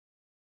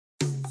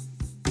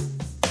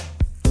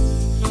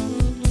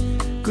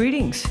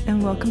Greetings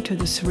and welcome to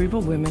the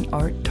Cerebral Women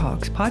Art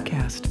Talks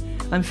podcast.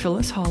 I'm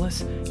Phyllis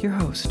Hollis, your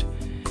host.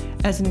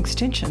 As an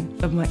extension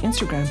of my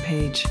Instagram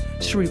page,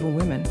 Cerebral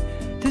Women,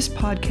 this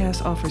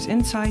podcast offers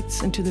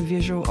insights into the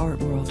visual art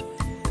world.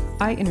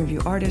 I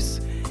interview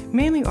artists,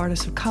 mainly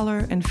artists of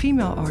color and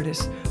female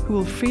artists who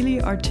will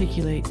freely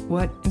articulate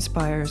what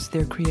inspires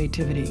their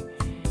creativity.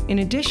 In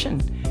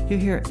addition, you'll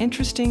hear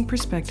interesting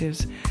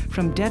perspectives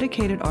from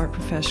dedicated art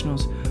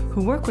professionals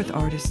who work with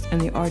artists and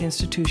the art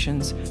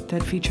institutions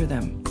that feature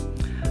them.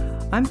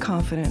 I'm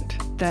confident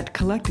that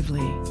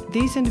collectively,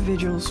 these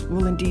individuals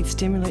will indeed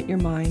stimulate your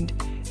mind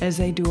as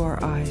they do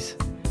our eyes.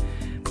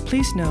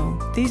 Please know,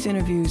 these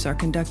interviews are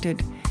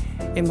conducted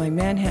in my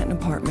Manhattan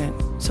apartment,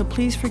 so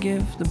please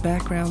forgive the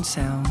background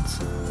sounds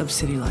of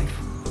city life.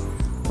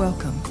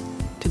 Welcome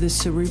to the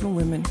Cerebral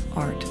Women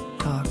Art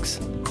Talks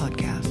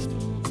podcast.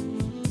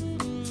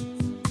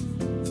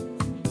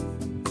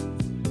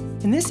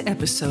 In this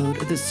episode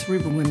of the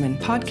Cerebral Women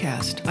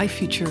podcast, I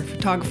feature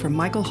photographer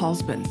Michael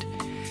Husband.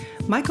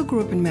 Michael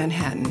grew up in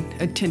Manhattan,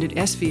 attended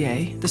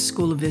SVA, the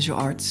School of Visual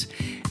Arts,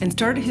 and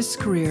started his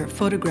career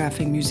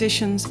photographing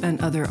musicians and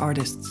other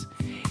artists.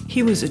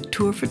 He was a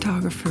tour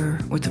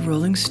photographer with the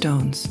Rolling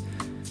Stones,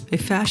 a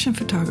fashion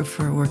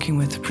photographer working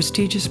with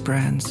prestigious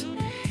brands.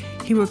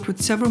 He worked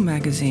with several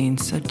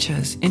magazines such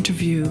as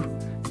Interview,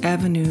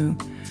 Avenue,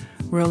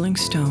 Rolling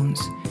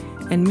Stones,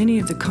 and many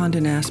of the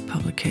Condé Nast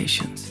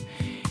publications.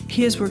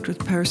 He has worked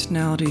with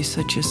personalities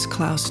such as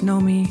Klaus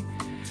Nomi,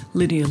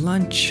 Lydia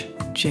Lunch,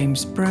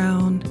 James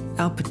Brown,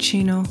 Al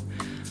Pacino,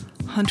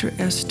 Hunter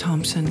S.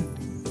 Thompson,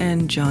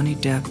 and Johnny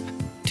Depp,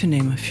 to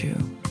name a few.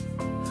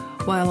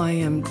 While I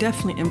am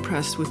definitely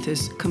impressed with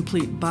his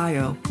complete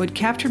bio, what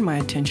captured my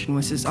attention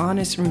was his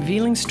honest and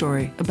revealing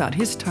story about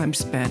his time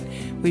spent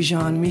with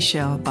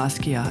Jean-Michel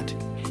Basquiat.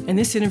 In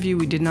this interview,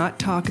 we did not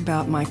talk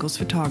about Michael's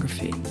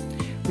photography.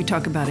 We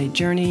talk about a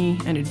journey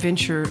and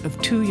adventure of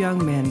two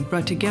young men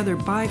brought together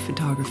by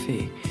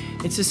photography.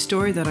 It's a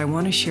story that I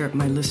want to share with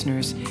my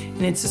listeners,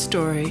 and it's a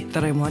story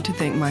that I want to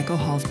thank Michael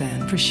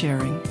Husband for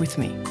sharing with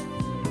me.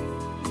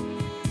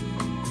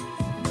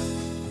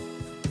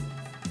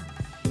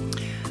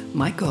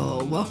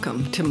 Michael,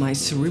 welcome to my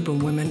Cerebral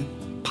Women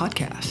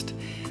podcast.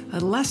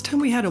 The last time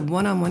we had a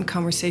one-on-one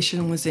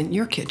conversation was in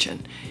your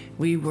kitchen.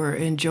 We were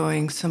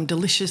enjoying some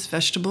delicious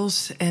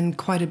vegetables and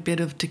quite a bit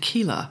of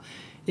tequila.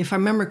 If I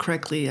remember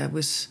correctly,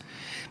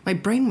 my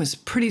brain was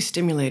pretty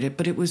stimulated,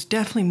 but it was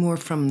definitely more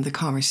from the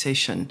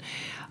conversation.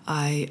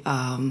 I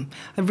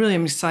really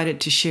am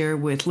excited to share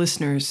with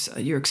listeners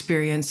your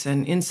experience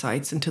and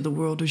insights into the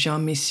world of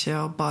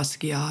Jean-Michel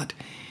Basquiat.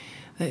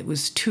 It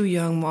was two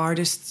young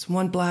artists,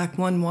 one black,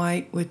 one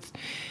white, with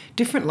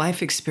different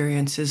life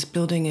experiences,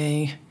 building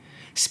a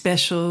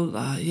special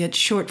yet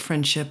short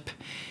friendship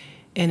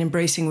and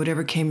embracing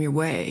whatever came your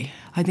way.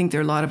 I think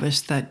there are a lot of us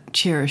that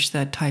cherish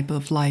that type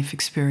of life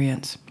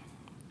experience.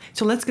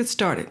 So let's get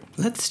started.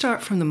 Let's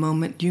start from the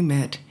moment you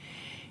met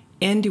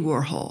Andy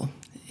Warhol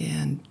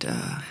and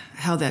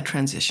how that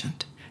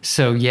transitioned.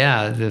 So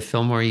yeah, the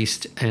Fillmore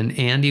East, and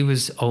Andy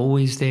was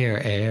always there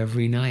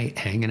every night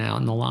hanging out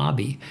in the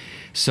lobby.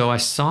 So I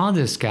saw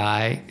this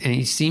guy, and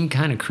he seemed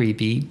kind of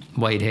creepy,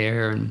 white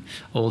hair and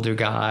older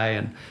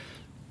guy,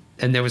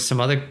 and there was some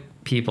other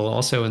people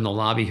also in the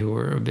lobby who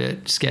were a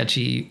bit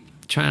sketchy,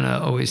 trying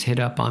to always hit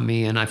up on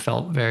me, and I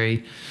felt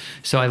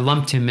so I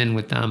lumped him in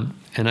with them,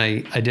 and I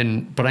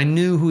didn't, but I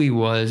knew who he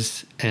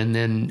was. And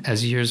then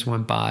as years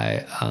went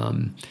by,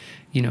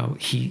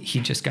 he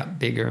just got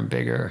bigger and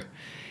bigger,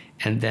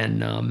 and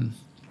then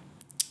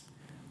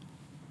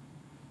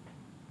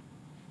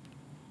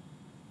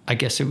I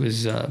guess it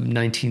was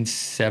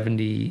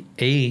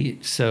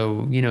 1978.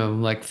 So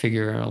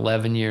figure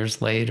 11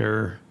 years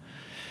later,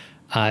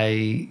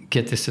 I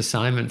get this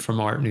assignment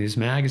from Art News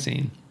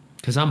magazine,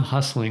 because I'm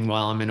hustling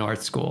while I'm in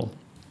art school.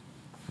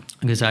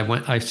 Because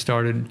I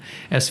started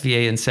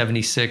SVA in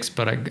 76,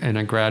 and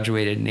I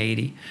graduated in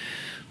 80.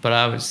 But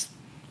I was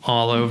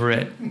all over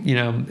it.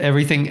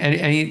 Everything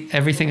I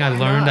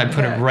learned, I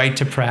put it right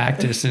to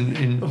practice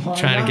in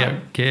trying to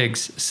get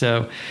gigs.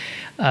 So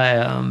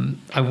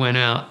I went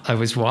out, I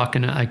was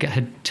walking, I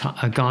had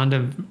gone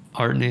to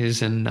Art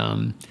News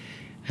and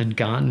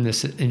gotten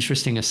this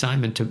interesting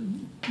assignment to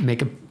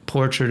make a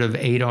portrait of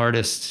 8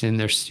 artists in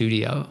their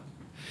studio.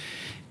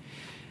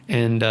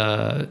 And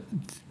the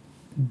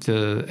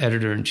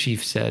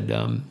editor-in-chief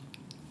said,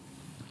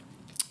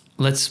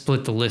 let's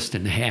split the list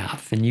in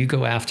half, and you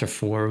go after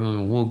 4 of them,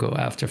 and we'll go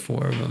after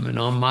 4 of them. And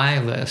on my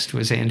list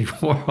was Andy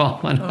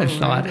Warhol, and I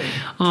thought, really?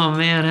 Oh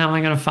man, how am I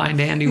going to find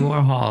Andy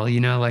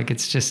Warhol?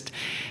 It's just,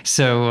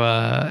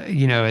 so,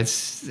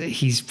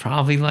 he's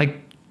probably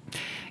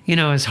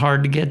as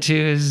hard to get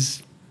to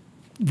as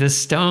the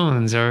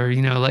Stones, or,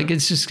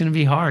 it's just going to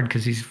be hard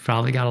because he's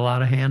probably got a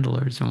lot of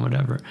handlers and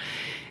whatever.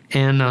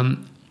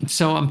 And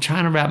so I'm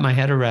trying to wrap my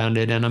head around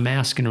it, and I'm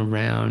asking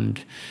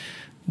around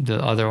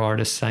the other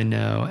artists I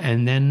know.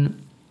 And then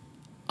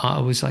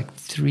it was like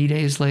 3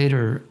 days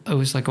later, it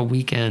was like a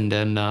weekend,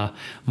 and I'm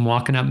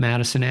walking up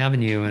Madison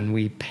Avenue, and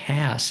we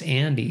pass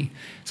Andy.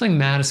 It's like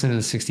Madison and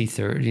the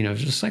 63rd, you know,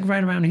 just like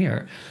right around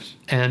here.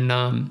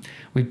 And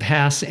we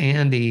pass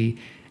Andy,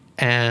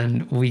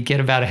 and we get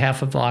about a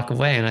half a block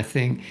away, and I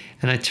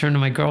turned to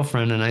my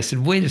girlfriend, and I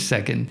said, wait a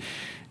second,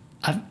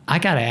 I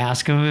got to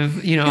ask him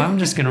if, you know, I'm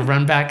just going to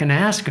run back and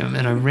ask him.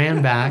 And I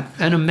ran back,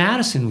 and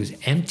Madison was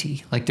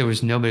empty. Like there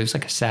was nobody. It was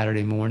like a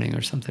Saturday morning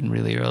or something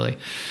really early.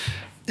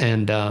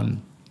 And I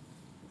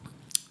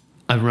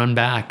run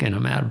back, and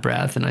I'm out of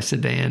breath. And I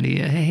said to Andy,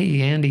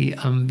 hey, Andy,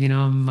 you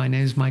know, my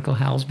name's Michael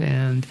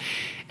Halsband,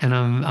 and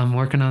I'm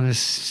working on this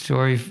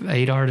story,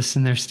 8 artists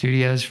in their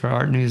studios for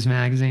Art News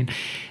magazine.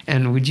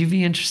 And would you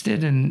be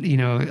interested in, you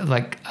know,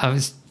 like I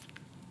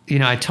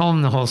told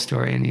him the whole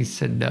story, and he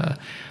said,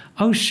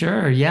 oh,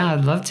 sure. Yeah,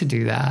 I'd love to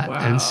do that. Wow.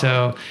 And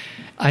so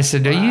I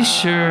said, are you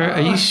sure? Are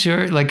you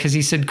sure? Like, because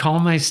he said, call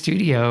my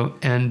studio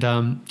and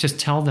just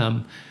tell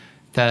them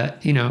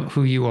that, you know,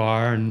 who you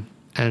are. And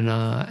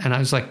I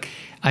was like,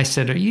 I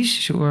said, are you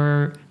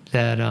sure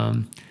that,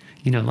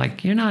 you know,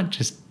 like, you're not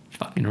just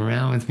fucking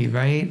around with me,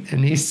 right?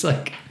 And he's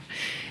like,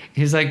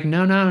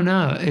 no.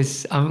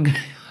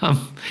 I'm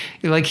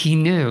like, he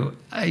knew,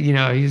 you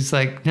know, he's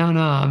like, no,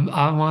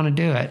 I want to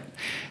do it.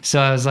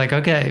 So I was like,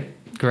 okay.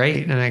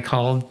 Great. And I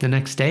called the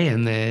next day,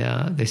 and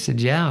they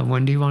said, yeah,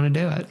 when do you want to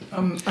do it?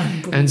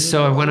 And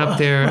so I went up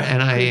there,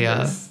 and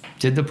I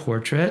did the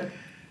portrait,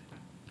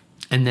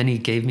 and then he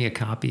gave me a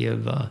copy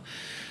of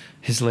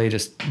his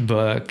latest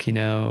book, you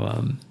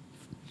know,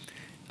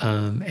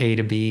 A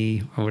to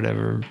B or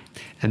whatever.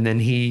 And then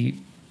he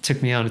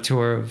took me on a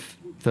tour of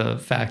the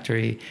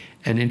factory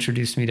and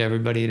introduced me to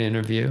everybody at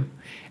interview.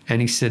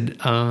 And he said,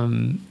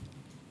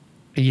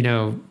 you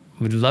know,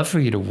 we'd love for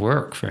you to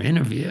work for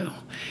interview.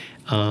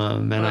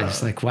 And I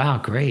was like, wow,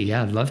 great.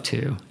 Yeah, I'd love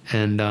to.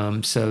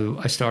 And so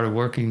I started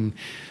working,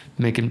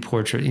 making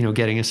portrait, you know,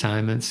 getting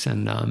assignments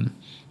and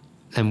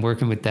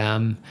working with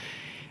them.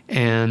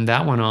 And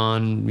that went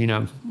on, you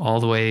know, all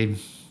the way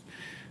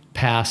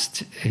past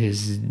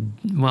his,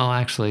 well,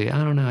 actually,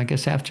 I don't know. I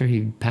guess after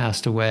he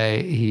passed away,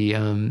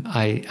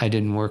 I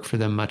didn't work for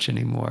them much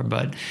anymore.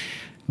 But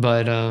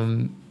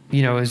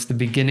you know, it was the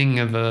beginning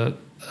of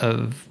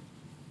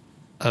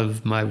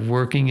my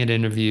working at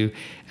Interview.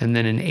 And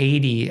then in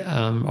 80,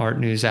 Art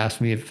News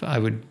asked me if I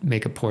would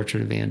make a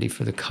portrait of Andy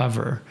for the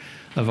cover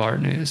of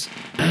Art News,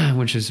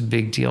 which is a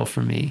big deal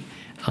for me.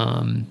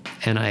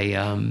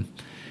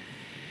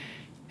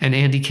 And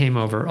Andy came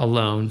over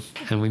alone,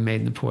 and we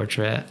made the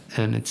portrait.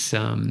 And it's, you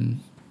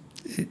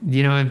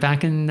know,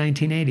 back in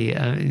 1980,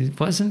 it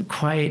wasn't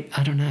quite,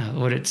 I don't know,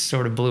 what it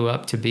sort of blew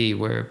up to be,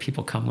 where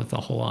people come with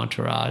a whole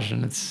entourage,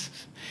 and it's,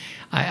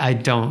 I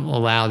don't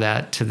allow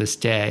that to this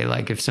day.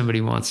 Like, if somebody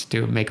wants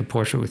to make a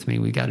portrait with me,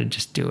 we got to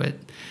just do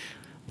it,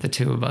 the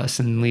two of us,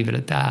 and leave it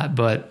at that.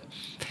 But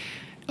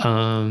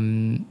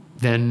then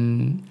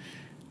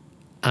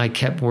I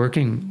kept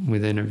working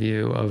with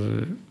Interview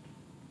over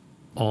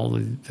all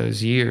of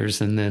those years,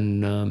 and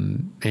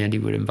then Andy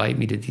would invite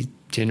me to these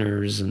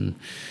dinners and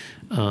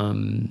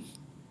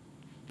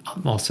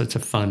all sorts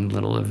of fun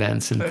little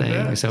events and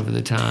things over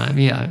the time.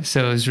 Yeah,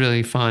 so it was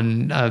really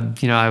fun.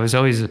 You know, I was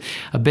always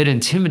a bit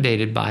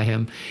intimidated by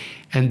him,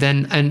 and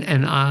then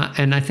and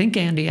I think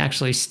Andy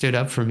actually stood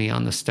up for me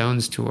on the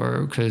Stones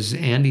tour, because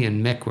Andy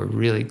and Mick were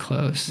really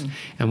close.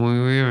 And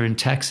when we were in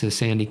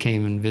Texas, Andy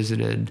came and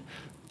visited.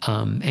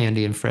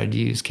 Andy and Fred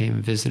Hughes came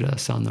and visited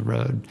us on the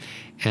road,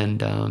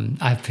 and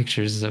I have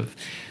pictures of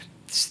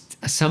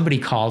somebody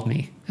called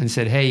me and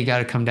said, "Hey, you got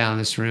to come down in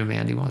this room.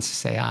 Andy wants to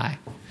say hi."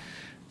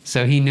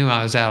 So he knew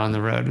I was out on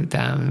the road with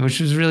them, which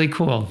was really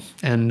cool.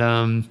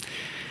 And,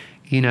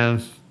 you know,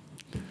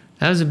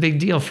 that was a big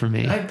deal for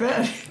me. I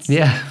bet.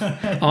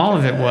 Yeah, all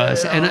of it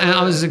was. And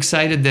I was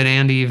excited that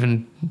Andy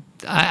even,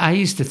 I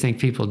used to think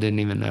people didn't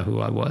even know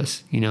who I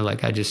was. You know,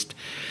 like I just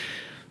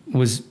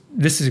was,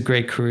 this is a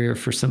great career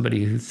for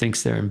somebody who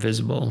thinks they're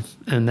invisible.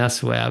 And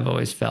that's the way I've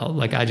always felt.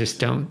 Like, I just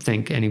don't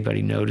think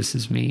anybody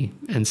notices me.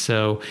 And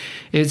so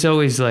it's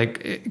always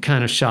like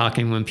kind of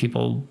shocking when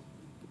people,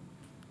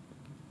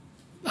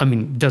 I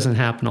mean, it doesn't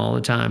happen all the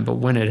time, but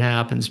when it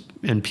happens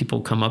and people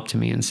come up to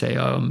me and say,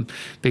 "Oh, I'm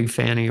a big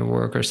fan of your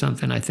work," or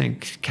something, I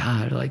think,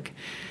 God, like,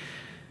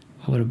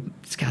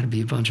 it's got to be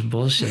a bunch of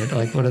bullshit.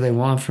 Like, what do they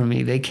want from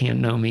me? They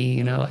can't know me,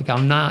 you know? Like,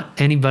 I'm not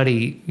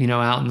anybody, you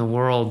know, out in the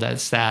world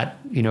that's that,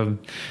 you know.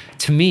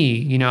 To me,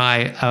 you know,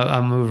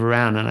 I move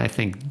around, and I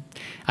think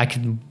I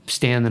could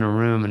stand in a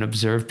room and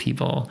observe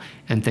people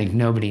and think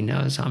nobody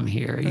knows I'm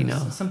here, you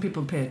know. Some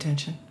people pay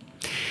attention.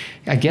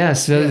 I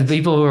guess the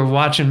people who are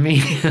watching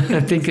me are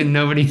thinking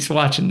nobody's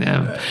watching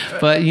them.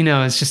 But, you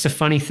know, it's just a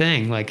funny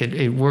thing. Like,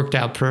 it worked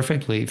out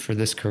perfectly for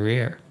this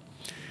career.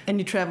 And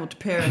you traveled to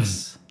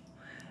Paris.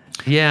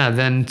 Yeah,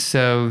 then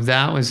so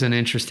that was an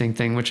interesting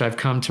thing, which I've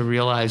come to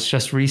realize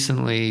just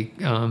recently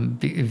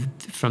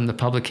from the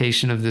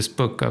publication of this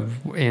book of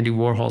Andy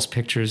Warhol's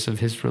pictures of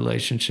his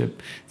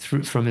relationship,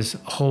 from his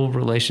whole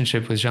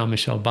relationship with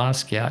Jean-Michel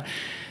Basquiat,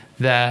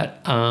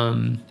 that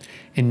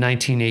in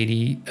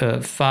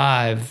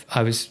 1985,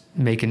 I was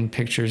making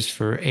pictures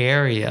for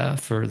Area,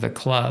 for the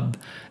club,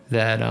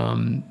 that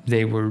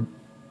they were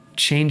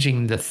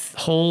changing the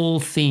whole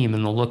theme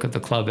and the look of the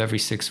club every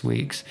 6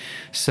 weeks.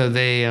 So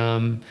they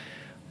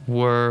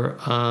were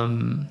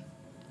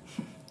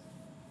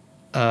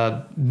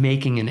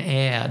making an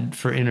ad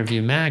for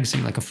Interview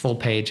Magazine, like a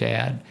full-page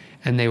ad,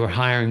 and they were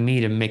hiring me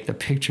to make the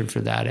picture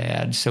for that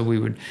ad. So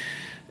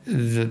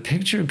the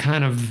picture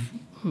kind of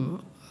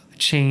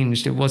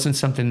changed. It wasn't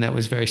something that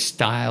was very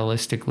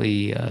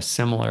stylistically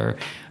similar.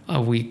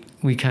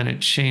 We kind of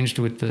changed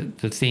with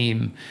the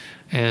theme,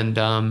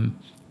 and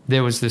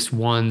there was this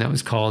one that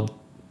was called,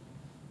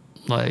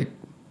 like,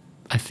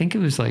 I think it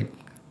was like,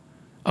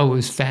 it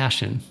was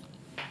fashion.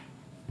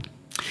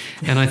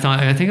 And I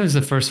think it was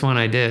the first one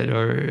I did,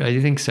 or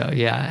I think so,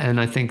 yeah. And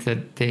I think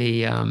that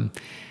they, and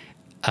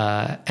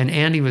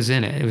Andy was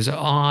in it. It was an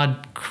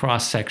odd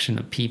cross-section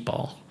of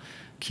people.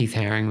 Keith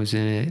Haring was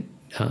in it.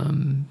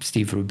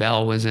 Steve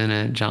Rubell was in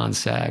it. John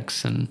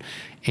Sachs and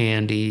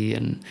Andy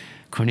and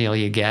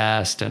Cornelia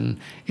Gast. And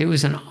it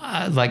was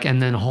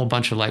and then a whole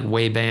bunch of like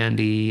Wade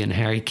Bandy and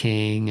Harry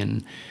King,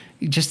 and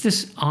just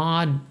this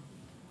odd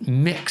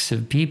mix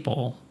of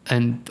people,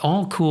 and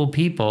all cool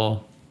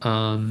people.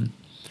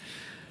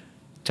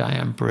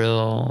 Diane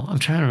Brill. I'm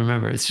trying to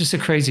remember. It's just a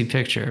crazy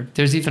picture.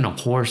 There's even a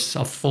horse,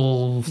 a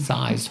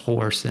full-sized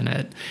horse in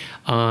it.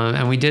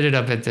 And we did it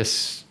up at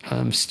this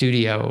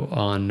studio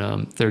on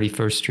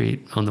 31st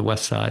Street on the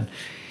west side.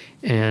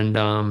 And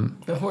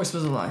the horse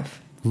was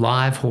alive.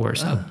 Live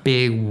horse, a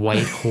big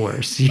white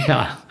horse.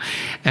 Yeah.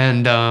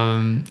 And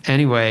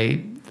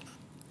anyway,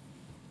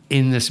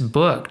 in this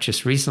book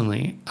just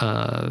recently,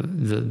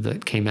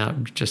 that came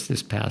out just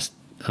this past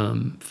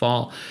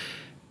fall,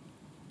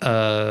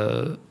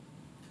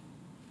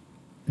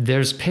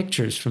 there's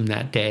pictures from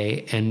that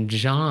day, and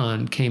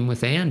John came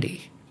with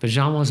Andy, but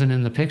John wasn't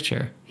in the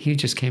picture. He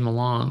just came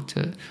along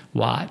to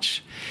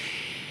watch.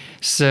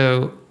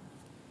 So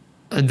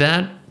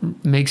that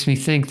makes me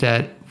think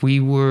that he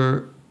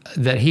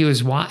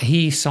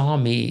saw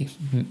me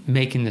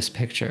making this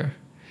picture.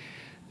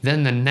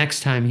 Then the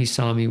next time he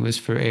saw me was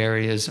for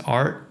Area's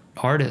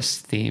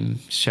artist theme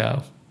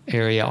show,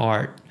 Area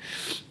Art.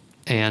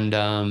 And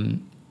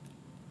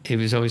it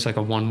was always like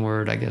a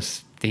one-word, I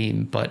guess,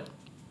 theme, but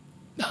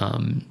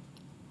and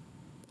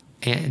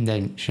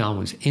then Jean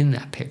was in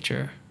that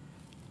picture.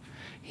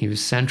 He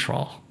was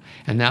central.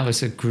 And that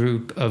was a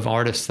group of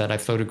artists that I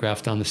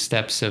photographed on the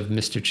steps of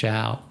Mr.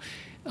 Chow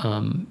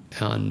on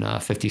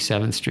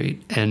 57th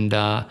Street. And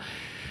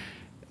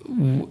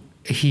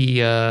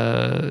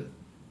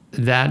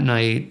that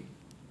night,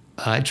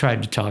 I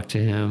tried to talk to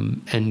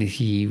him, and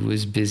he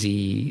was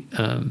busy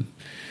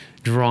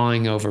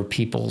drawing over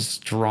people's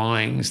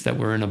drawings that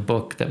were in a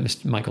book that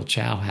Mr. Michael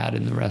Chow had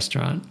in the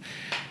restaurant.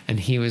 And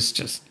he was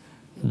just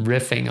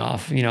riffing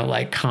off,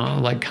 like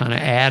kind of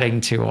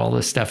adding to all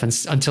this stuff,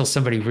 until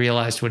somebody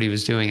realized what he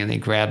was doing and they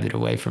grabbed it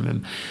away from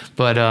him.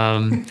 But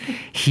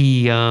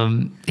he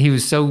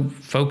was so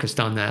focused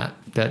on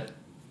that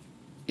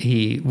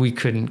we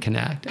couldn't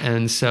connect.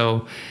 And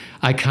so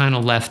I kind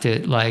of left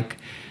it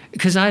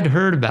because I'd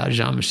heard about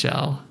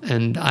Jean-Michel,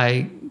 and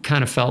I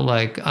kind of felt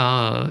like,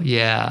 oh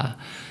yeah,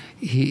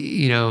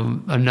 he,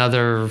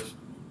 another,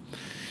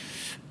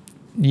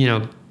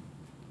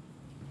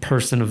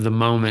 person of the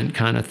moment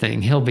kind of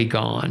thing. He'll be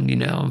gone,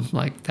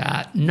 like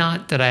that.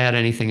 Not that I had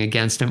anything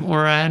against him,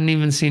 or I hadn't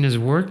even seen his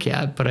work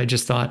yet, but I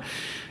just thought,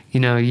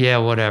 yeah,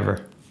 whatever.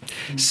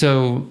 Mm-hmm.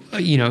 So,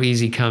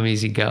 easy come,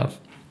 easy go.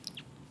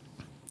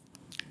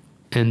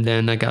 And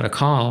then I got a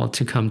call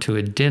to come to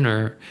a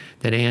dinner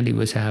that Andy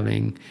was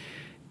having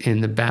in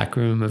the back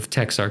room of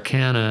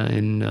Texarkana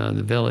in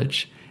the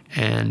Village.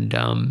 And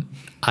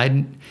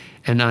I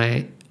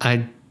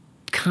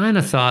kind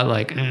of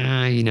thought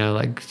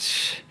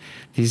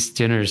these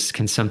dinners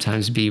can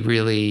sometimes be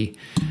really,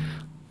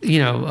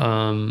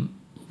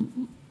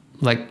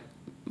 like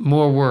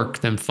more work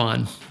than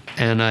fun.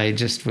 And I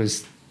just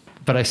was,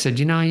 but I said,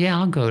 yeah,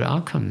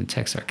 I'll come to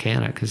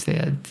Texarkana, because they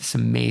had this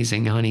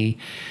amazing honey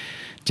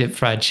dip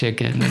fried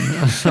chicken. And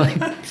I was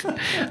like,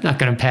 I'm not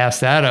going to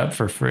pass that up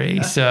for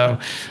free. So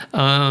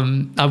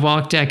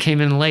I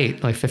came in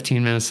late, like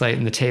 15 minutes late,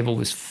 and the table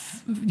was,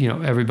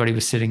 everybody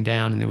was sitting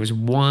down, and there was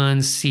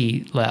one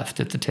seat left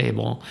at the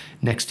table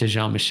next to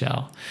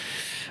Jean-Michel.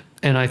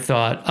 And I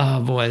thought,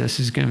 oh boy, this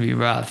is going to be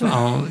rough.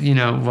 I'll,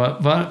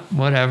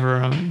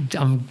 whatever.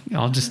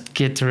 I'll just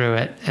get through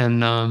it.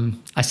 And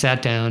I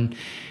sat down,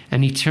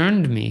 and he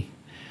turned to me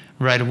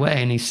right away,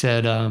 and he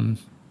said,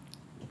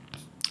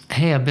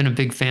 hey, I've been a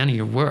big fan of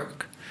your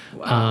work.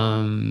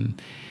 Wow.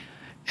 And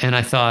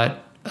I thought,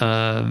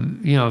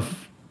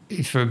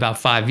 for about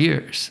 5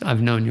 years,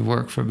 I've known your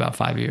work for about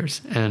 5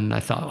 years. And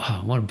I thought,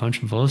 oh, what a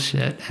bunch of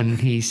bullshit. And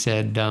he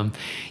said,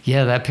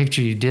 yeah, that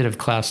picture you did of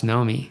Klaus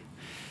Nomi.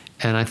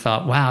 And I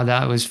thought, wow,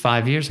 that was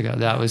 5 years ago.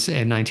 That was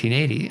in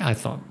 1980. I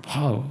thought,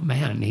 oh,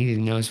 man, he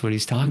knows what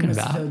he's talking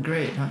about. Feel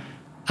great, huh?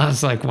 I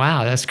was like,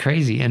 wow, that's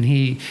crazy. And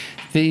he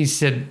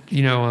said,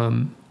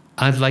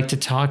 I'd like to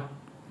talk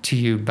to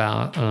you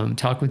about,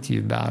 talk with you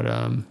about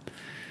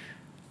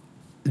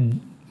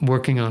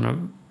working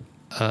on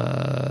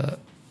a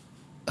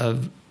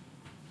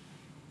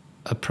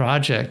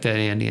project that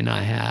Andy and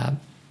I have.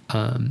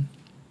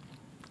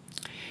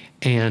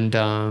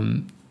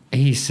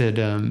 He said,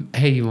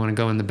 hey, you want to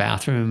go in the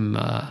bathroom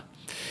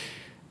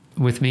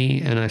with me?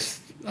 And I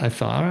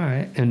thought, all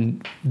right.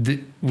 And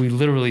we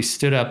literally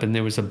stood up, and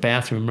there was a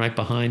bathroom right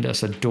behind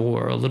us, a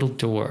little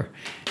door.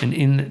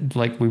 And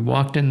we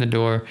walked in the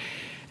door,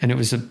 and it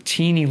was a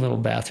teeny little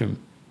bathroom,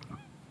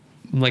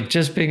 like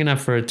just big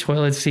enough for a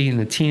toilet seat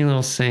and a teeny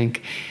little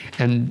sink,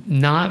 and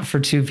not for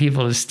two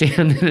people to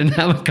stand in and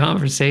have a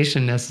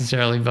conversation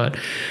necessarily. But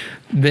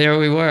there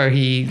we were.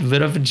 He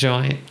lit up a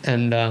joint,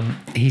 and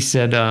he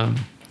said,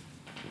 Andy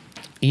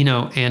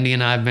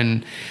and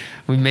I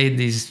we made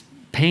these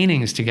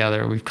paintings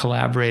together. We've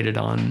collaborated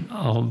on a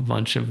whole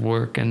bunch of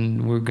work,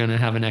 and we're going to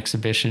have an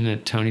exhibition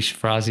at Tony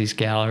Shafrazi's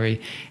gallery.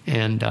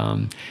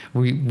 And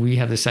we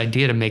have this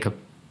idea to make a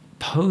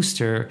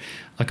poster,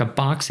 like a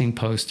boxing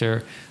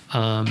poster,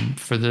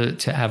 to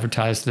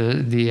advertise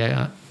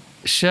the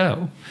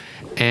show.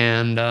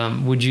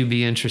 And would you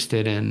be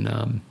interested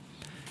in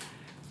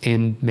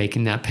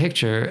making that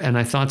picture? And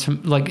I thought,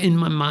 in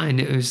my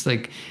mind, it was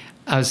like,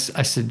 I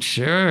said,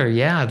 sure,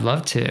 yeah, I'd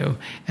love to.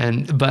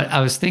 But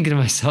I was thinking to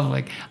myself,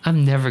 like,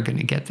 I'm never going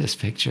to get this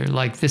picture.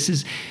 Like, this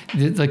is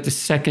like the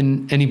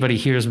second anybody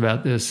hears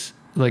about this,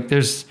 like,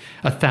 there's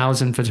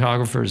 1,000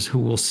 photographers who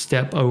will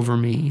step over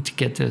me to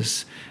get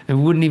this,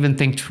 and wouldn't even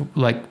think,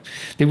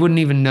 they wouldn't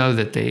even know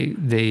that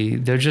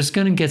they're just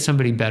going to get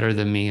somebody better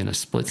than me in a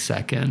split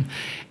second.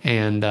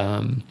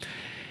 And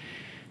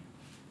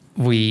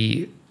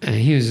he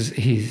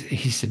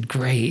said,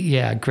 great,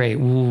 yeah, great.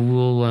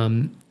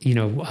 We'll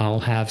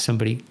I'll have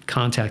somebody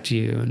contact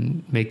you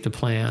and make the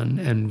plan,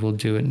 and we'll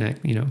do it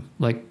next. I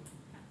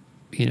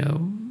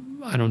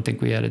don't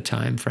think we had a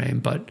time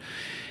frame, but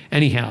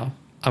anyhow,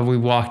 we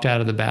walked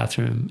out of the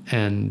bathroom,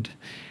 and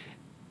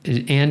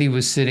Andy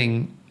was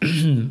sitting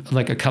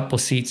like a couple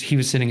seats. He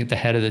was sitting at the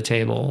head of the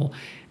table,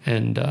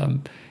 and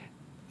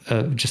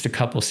just a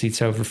couple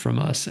seats over from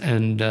us.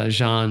 And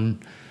Jean,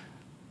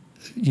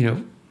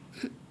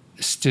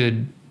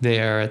 stood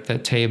there at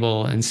that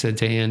table and said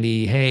to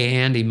Andy, hey,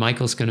 Andy,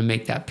 Michael's going to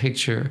make that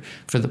picture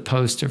for the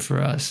poster for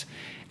us.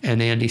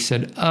 And Andy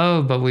said,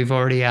 oh, but we've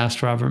already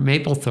asked Robert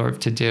Mapplethorpe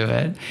to do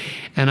it.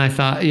 And I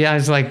thought, I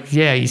was like,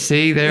 yeah, you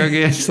see, there it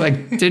is.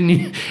 Like,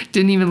 didn't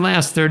even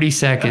last 30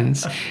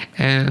 seconds.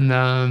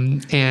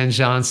 And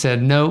Jean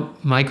said,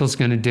 nope, Michael's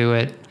going to do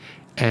it.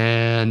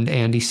 And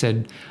Andy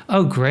said,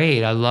 oh,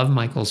 great, I love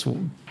Michael's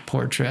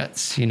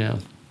portraits, And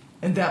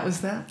that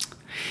was that?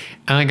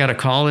 And I got a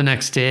call the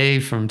next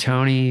day from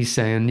Tony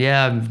saying,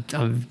 yeah,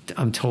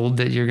 I'm told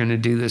that you're going to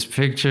do this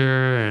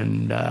picture.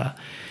 And I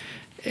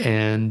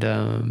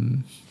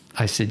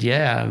said,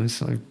 yeah. I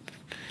was like,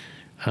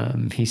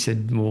 he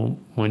said, well,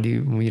 when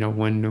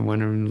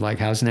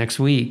how's next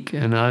week?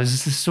 And I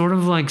was sort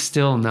of like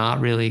still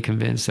not really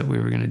convinced that we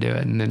were going to do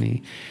it. And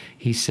then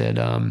he said,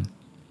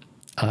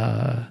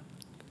 I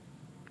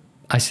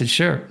said,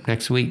 sure,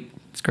 next week.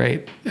 It's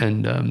great.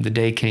 And the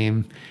day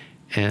came,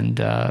 and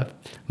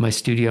my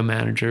studio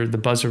manager, the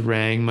buzzer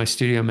rang, my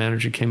studio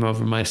manager came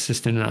over, my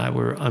assistant and I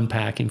were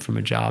unpacking from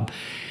a job.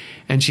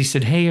 And she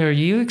said, hey, are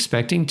you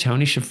expecting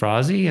Tony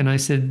Shafrazi? And I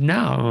said,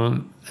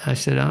 no. I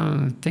said, I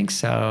don't think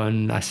so.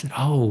 And I said,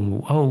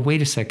 oh,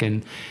 wait a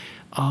second.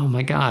 Oh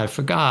my God, I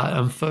forgot.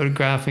 I'm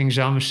photographing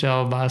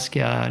Jean-Michel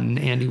Basquiat and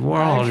Andy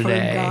Warhol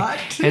today.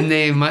 And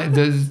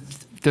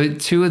the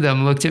two of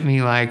them looked at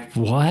me like,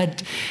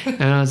 what?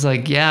 And I was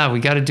like, yeah, we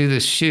got to do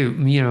this shoot,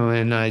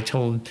 and I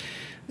told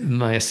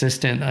my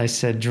assistant, I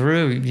said,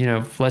 Drew,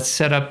 let's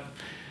set up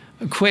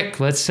a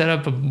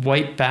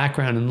white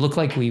background and look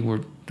like we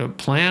were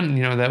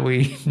planned, that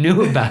we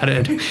knew about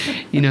it,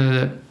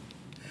 that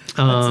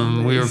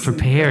we were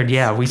prepared.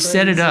 Yeah, we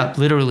set it up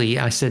literally.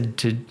 I said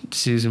to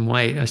Susan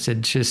White, I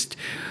said, just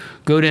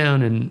go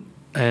down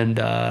and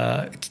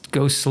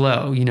go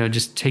slow,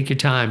 just take your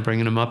time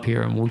bringing them up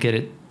here, and we'll get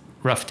it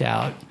roughed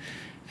out.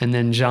 And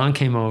then John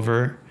came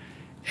over,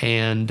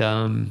 and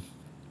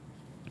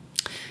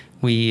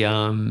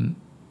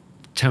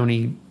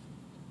Tony,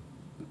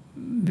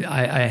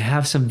 I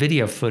have some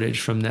video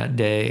footage from that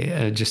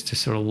day just to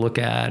sort of look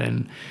at,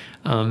 and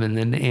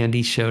then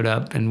Andy showed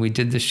up, and we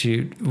did the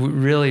shoot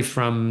really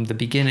from the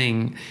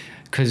beginning,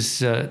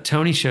 because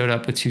Tony showed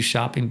up with 2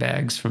 shopping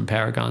bags from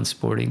Paragon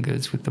Sporting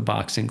Goods with the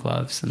boxing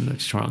gloves and the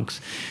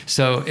trunks.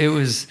 So it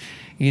was,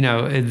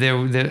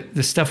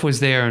 the stuff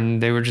was there,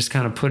 and they were just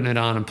kind of putting it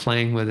on and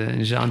playing with it.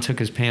 And Jean took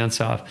his pants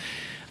off,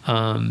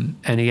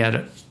 and he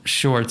had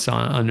shorts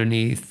on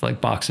underneath, like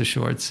boxer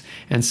shorts.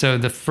 And so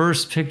the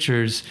first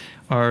pictures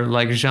are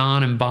like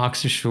Jean in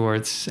boxer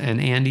shorts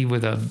and Andy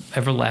with a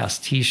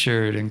Everlast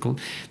t-shirt, and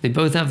they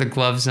both have the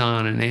gloves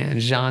on, and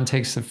Jean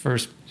takes the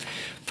first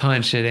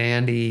punch at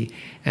Andy,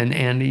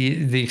 and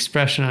the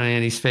expression on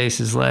Andy's face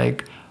is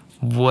like,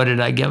 what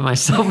did I get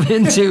myself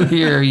into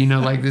here?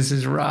 Like, this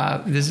is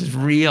raw, this is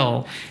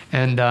real.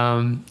 And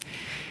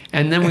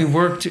And then we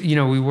worked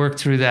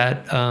through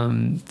that.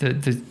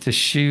 The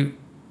shoot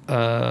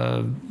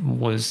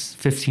was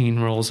 15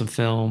 rolls of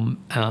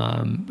film.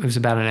 It was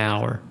about an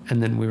hour,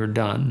 and then we were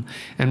done.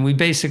 And we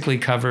basically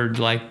covered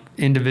like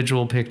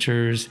individual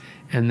pictures,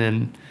 and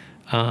then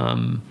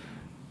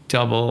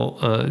double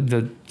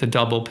the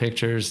double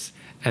pictures,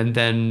 and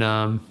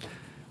then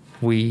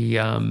we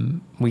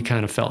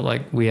kind of felt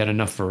like we had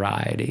enough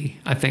variety.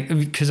 I think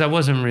because I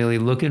wasn't really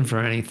looking for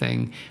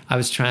anything. I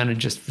was trying to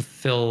just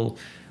fulfill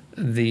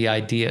the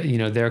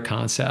idea, their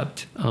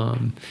concept.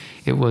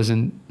 It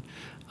wasn't,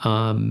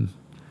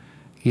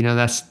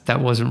 that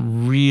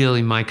wasn't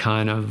really my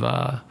kind of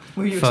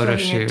photo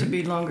shoot.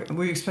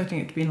 Were you expecting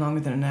it to be longer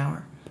than an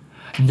hour?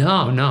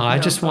 No, I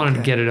just wanted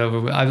to get it over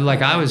with.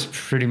 I was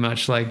pretty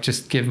much like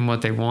just give them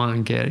what they want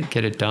and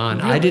get it done.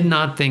 Really? I did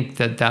not think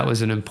that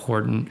was an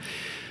important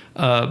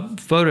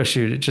photo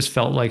shoot. It just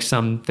felt like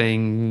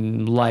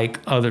something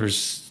like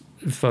others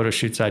photo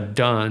shoots I'd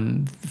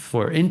done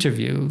for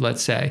interview,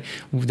 let's say,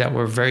 that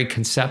were very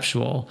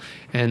conceptual,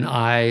 and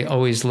I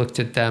always looked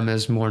at them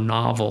as more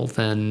novel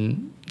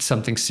than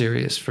something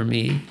serious for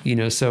me,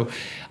 so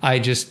I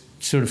just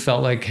sort of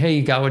felt like, hey,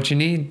 you got what you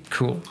need?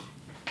 Cool.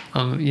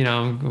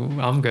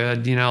 I'm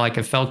good. Like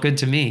it felt good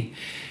to me.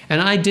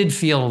 And I did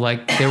feel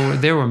like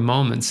there were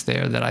moments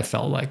there that I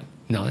felt like,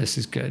 no, this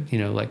is good.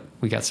 Like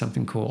we got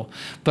something cool,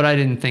 but I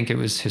didn't think it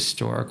was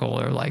historical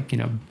or like,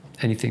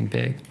 anything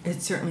big. It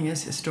certainly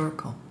is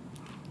historical.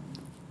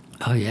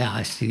 Oh yeah,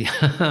 I see.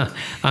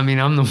 I mean,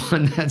 I'm the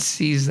one that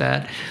sees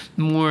that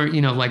more,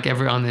 like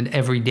on an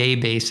everyday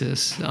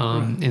basis,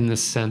 in the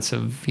sense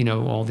of,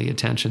 all the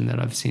attention that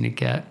I've seen it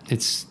get.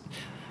 It's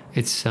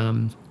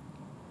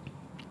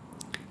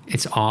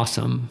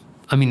awesome.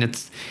 I mean,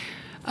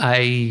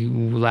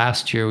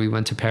 last year we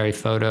went to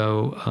Paris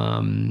Photo,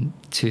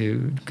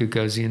 to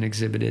Gagosian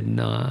exhibited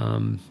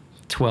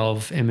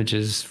 12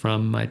 images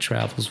from my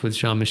travels with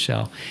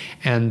Jean-Michel,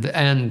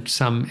 and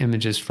some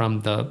images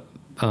from the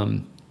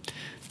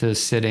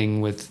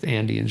sitting with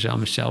Andy and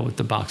Jean-Michel with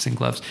the boxing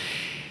gloves.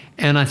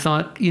 And I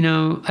thought,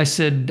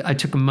 I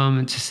took a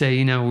moment to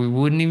say, we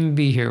wouldn't even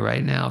be here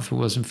right now if it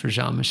wasn't for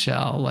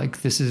Jean-Michel.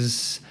 Like, this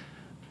is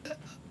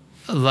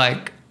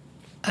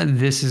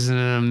an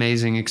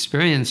amazing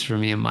experience for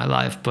me in my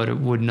life, but it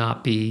would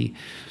not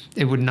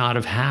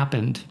have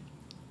happened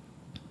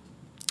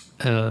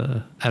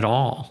at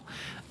all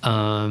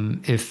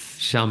if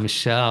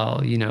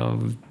Jean-Michel,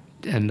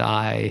 and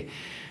I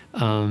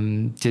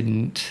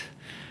didn't,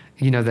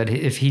 that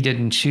if he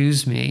didn't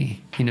choose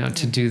me,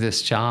 to do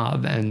this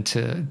job and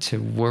to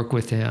work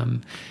with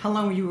him. How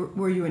long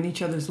were you in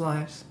each other's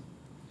lives?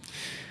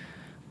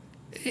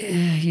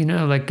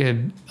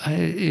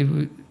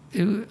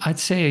 I'd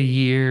say a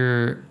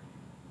year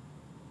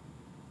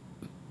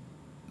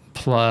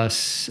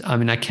plus. I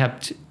mean, I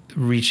kept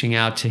reaching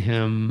out to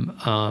him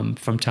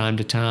from time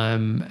to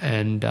time,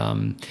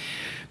 and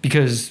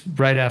because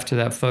right after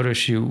that photo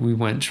shoot, we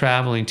went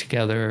traveling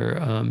together.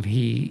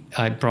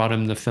 I brought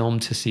him the film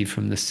to see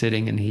from the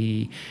sitting, and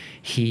he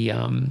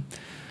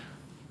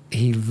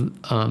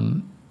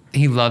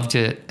loved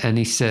it, and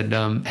he said,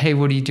 "Hey,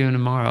 what are you doing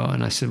tomorrow?"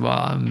 And I said, "Well,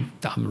 I'm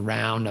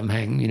around. I'm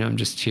hanging. I'm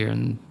just here."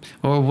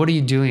 Or what are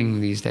you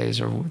doing these days?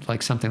 Or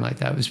like something like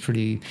that. It was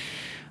pretty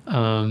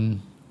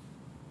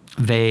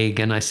vague.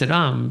 And I said,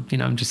 I'm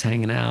just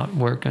hanging out,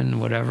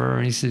 working, whatever.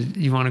 And he said,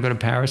 "You want to go to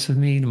Paris with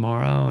me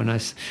tomorrow?" And I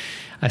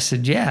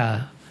said,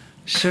 "Yeah,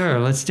 sure,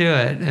 let's do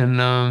it."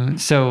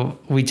 And so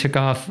we took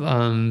off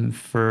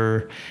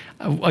for.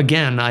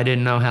 Again, I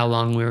didn't know how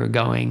long we were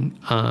going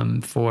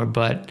for,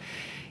 but.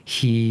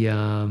 We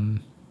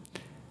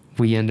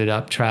ended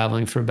up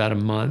traveling for about a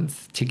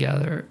month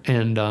together,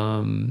 and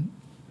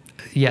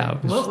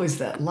what was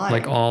that like?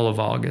 Like all of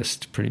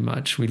August, pretty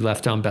much. We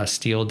left on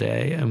Bastille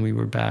Day, and we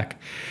were back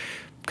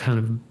kind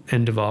of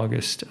end of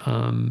August.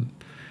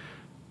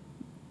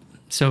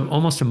 So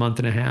almost a month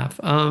and a half.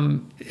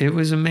 It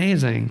was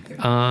amazing,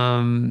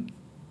 and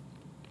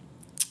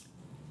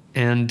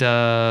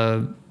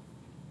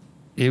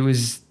it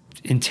was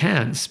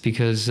intense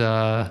because.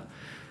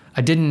 I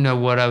didn't know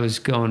what I was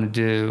going to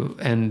do,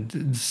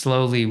 and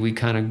slowly we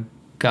kind of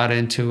got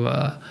into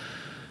a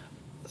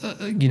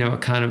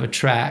kind of a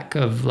track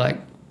of like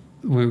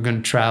we were going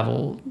to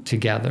travel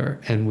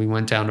together, and we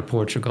went down to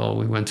Portugal.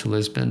 We went to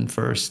Lisbon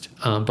first,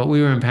 but we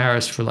were in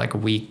Paris for like a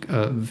week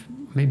of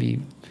like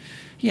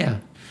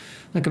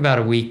about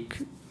a week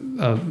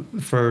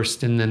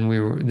first, and then we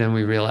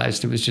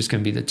realized it was just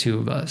going to be the two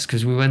of us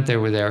because we went there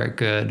with Eric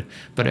Good,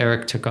 but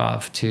Eric took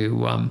off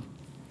to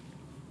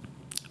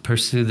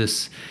pursue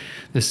this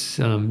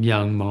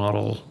young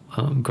model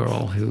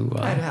girl who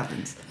that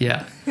happens.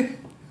 Yeah,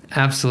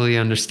 absolutely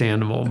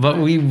understandable. But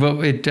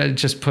it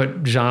just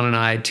put Jean and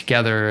I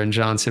together, and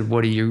Jean said,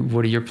 "What are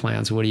your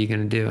plans? What are you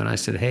going to do?" And I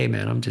said, "Hey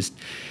man,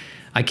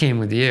 I came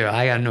with you.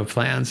 I got no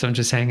plans. So I'm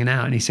just hanging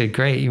out." And he said,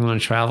 "Great, you want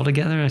to travel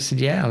together?" And I said,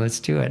 "Yeah, let's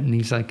do it." And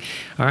he's like,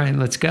 "All right,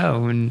 let's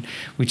go." And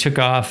we took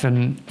off,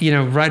 and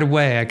right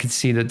away I could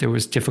see that there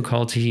was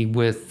difficulty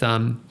with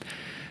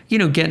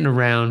getting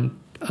around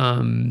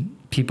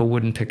people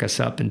wouldn't pick us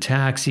up in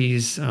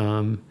taxis.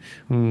 When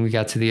we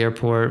got to the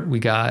airport, we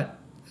got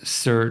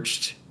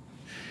searched.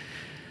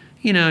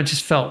 You know, it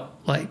just felt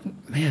like,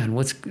 man,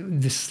 what's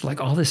this,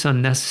 like all this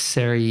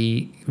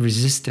unnecessary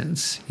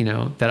resistance, you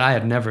know, that I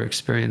had never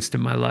experienced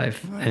in my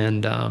life. Right.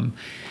 And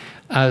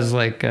I was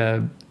like,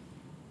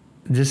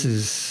 this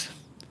is,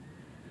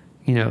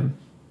 you know,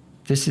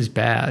 this is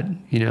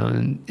bad, you know,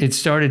 and it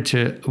started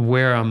to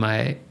wear on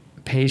my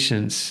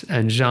patience.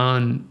 And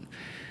Jean,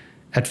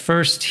 at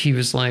first he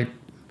was like,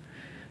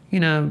 you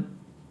know,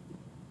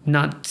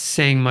 not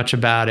saying much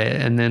about it.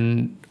 And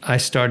then I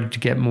started to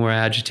get more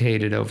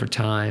agitated over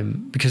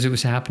time because it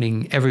was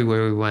happening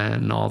everywhere we went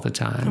and all the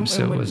time. And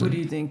so what do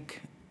you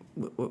think,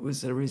 what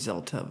was the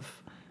result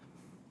of?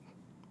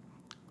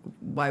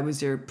 Why was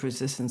there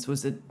persistence?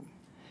 Was it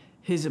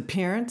his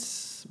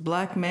appearance,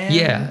 black man?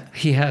 Yeah,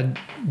 he had,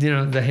 you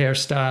know, the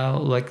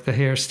hairstyle, like the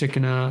hair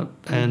sticking up,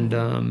 and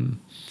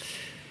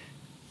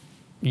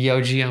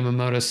Yohji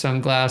Yamamoto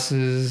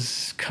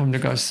sunglasses, Comme des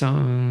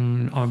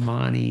Garçons,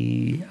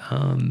 Armani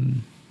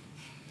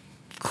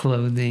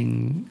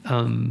clothing.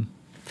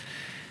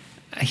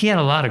 He had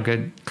a lot of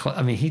good.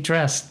 I mean, he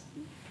dressed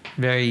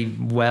very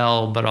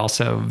well, but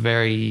also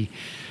very.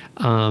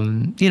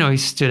 You know, he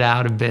stood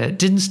out a bit.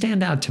 Didn't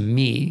stand out to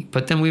me,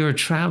 but then we were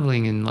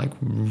traveling in like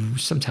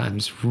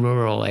sometimes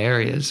rural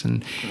areas,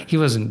 and he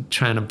wasn't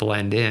trying to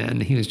blend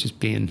in. He was just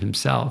being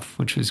himself,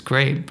 which was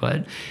great.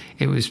 But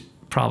it was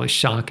probably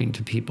shocking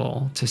to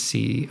people to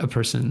see a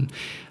person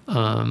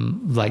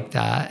like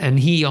that. And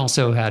he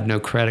also had no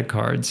credit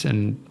cards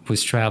and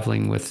was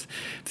traveling with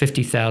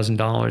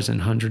 $50,000 in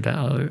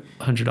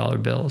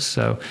 $100 bills.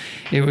 So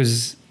it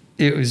was.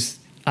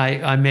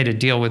 I made a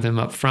deal with him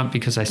up front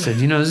because I said,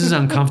 you know, this is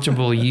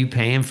uncomfortable, you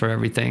paying for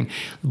everything.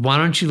 Why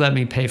don't you let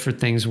me pay for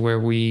things where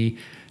we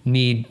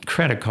need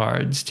credit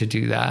cards to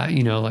do that,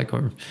 you know, like,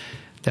 or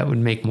that would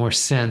make more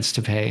sense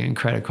to pay in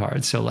credit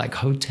cards. So like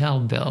hotel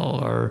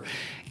bill or,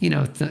 you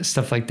know,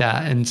 stuff like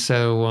that. And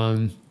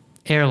so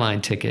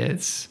airline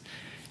tickets,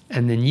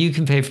 and then you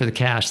can pay for the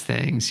cash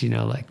things, you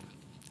know, like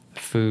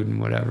food and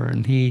whatever.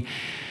 And he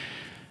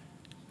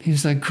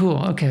was like,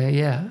 cool, okay,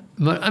 yeah.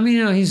 But I mean,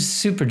 you know, he's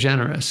super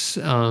generous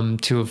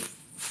to a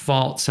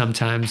fault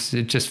sometimes.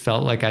 It just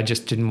felt like I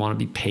just didn't want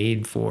to be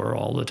paid for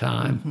all the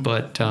time. Mm-hmm.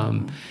 But,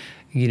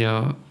 you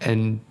know,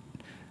 and,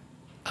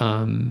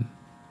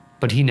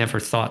 but he never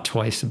thought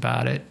twice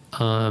about it.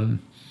 I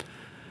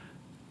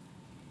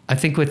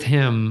think with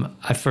him,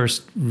 I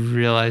first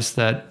realized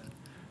that,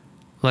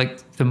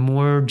 like, the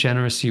more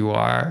generous you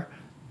are,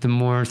 the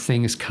more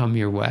things come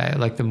your way.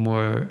 Like, the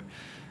more...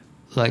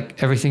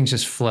 like everything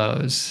just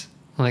flows.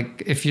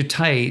 Like if you're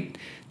tight,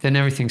 then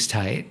everything's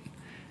tight.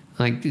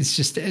 Like it's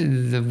just,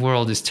 the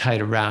world is tight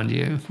around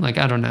you. Like,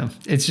 I don't know.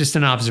 It's just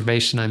an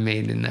observation I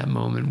made in that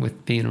moment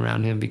with being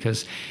around him,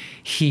 because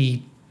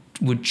he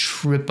would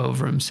trip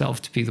over himself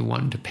to be the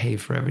one to pay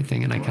for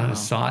everything. And I kind of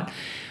thought,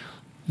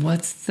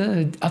 what's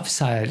the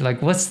upside?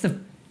 Like, what's the,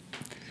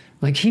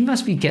 like, he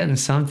must be getting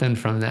something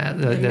from that.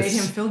 It made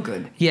him feel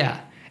good.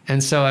 Yeah.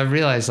 And so I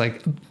realized,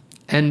 like,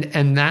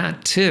 And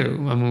that too,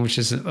 I mean, which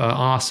is an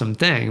awesome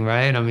thing,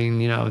 right? I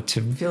mean, you know,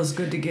 feels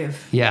good to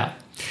give. Yeah,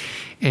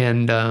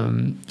 and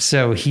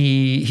so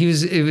he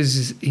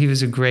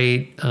was a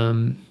great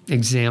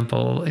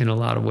example in a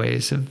lot of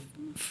ways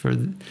for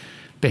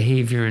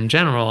behavior in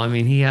general. I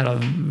mean, he had a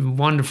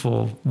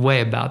wonderful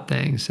way about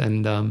things,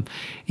 and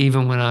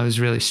even when I was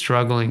really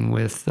struggling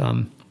with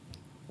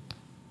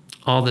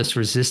all this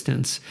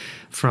resistance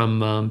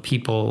from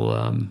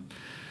people.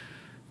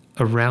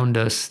 Around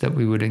us that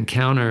we would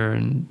encounter,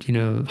 and, you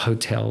know,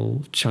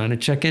 trying to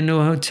check into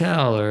a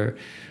hotel, or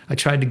I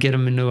tried to get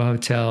him into a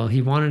hotel.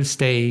 He wanted to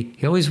stay,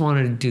 he always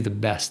wanted to do the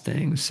best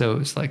things. So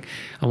it's like,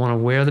 I want to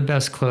wear the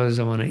best clothes.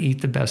 I want to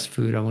eat the best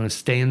food. I want to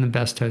stay in the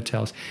best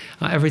hotels.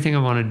 Everything I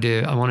want to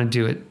do, I want to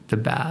do it the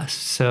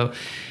best. So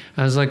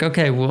I was like,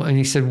 okay, well, and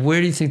he said, where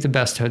do you think the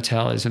best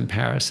hotel is in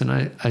Paris? And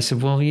I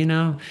said, well, you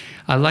know,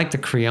 I like the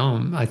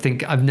Crillon. I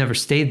think I've never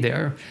stayed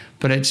there,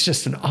 but it's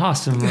just an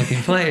awesome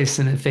looking place,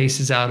 and it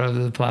faces out over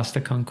the Place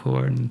de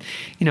Concorde. And,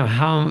 you know,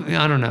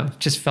 I don't know,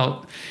 just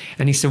felt,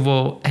 and he said,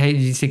 well, hey, do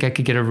you think I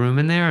could get a room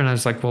in there? And I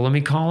was like, well, let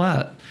me call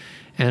up.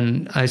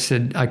 And I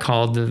said, I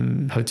called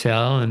the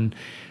hotel, and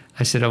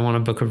I said, I want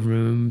to book a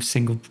room,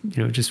 single,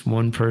 you know, just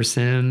one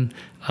person.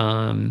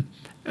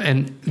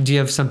 And do you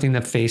have something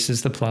that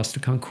faces the Place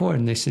de Concorde?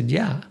 And they said,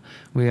 yeah,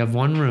 we have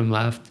one room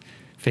left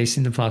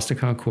facing the Place de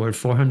Concorde,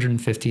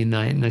 $450 a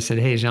night. And I said,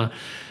 hey, Jean,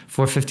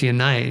 $450 a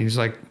night. He was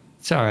like,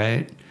 it's all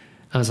right.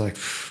 I was like,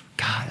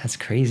 God, that's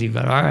crazy,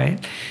 but all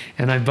right.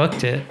 And I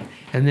booked it.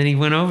 And then he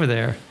went over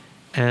there,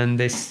 and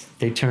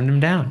they turned him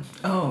down.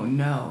 Oh,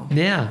 no.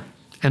 Yeah.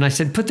 And I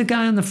said, put the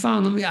guy on the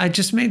phone. I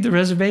just made the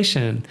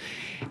reservation.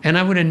 And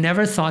I would have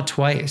never thought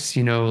twice,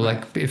 you know,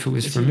 like if it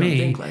was for me.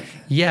 Think like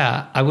that.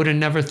 Yeah, I would have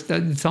never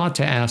thought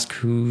to ask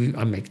who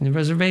I'm making the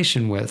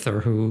reservation with,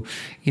 or who,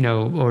 you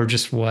know, or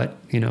just what,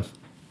 you know,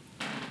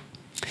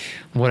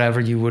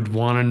 whatever you would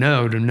want to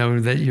know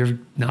that you're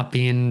not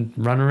being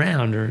run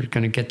around or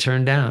going to get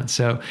turned down.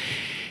 So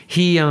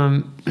he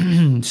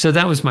so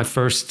that was my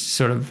first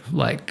sort of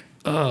like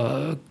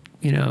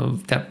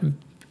that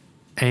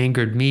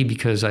angered me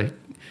because I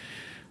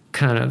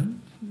kind of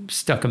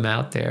stuck him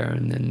out there,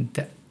 and then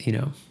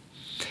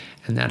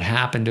and that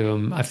happened to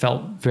him. I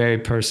felt very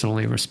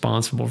personally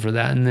responsible for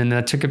that, and then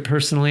I took it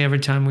personally every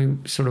time we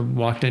sort of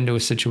walked into a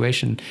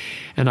situation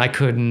and I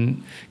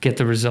couldn't get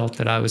the result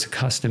that I was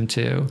accustomed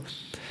to.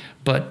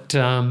 But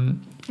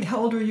how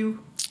old were you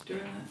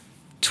during that?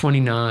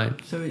 29.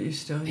 So you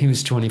still... He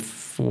was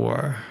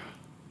 24.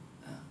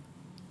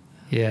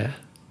 Yeah.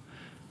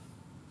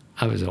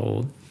 I was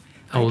old.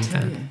 Old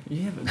then.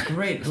 You have a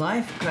great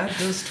life. God,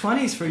 those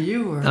 20s for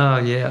you were... Oh,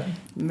 yeah.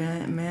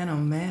 Man, oh,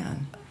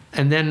 man.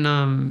 And then,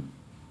 when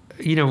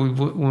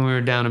we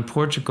were down in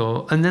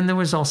Portugal, and then there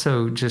was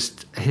also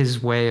just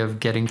his way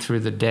of getting through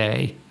the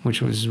day, which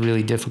was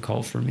really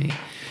difficult for me.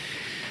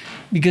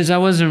 Because I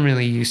wasn't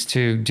really used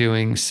to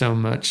doing so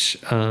much,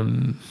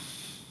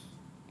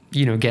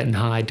 getting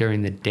high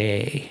during the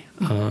day,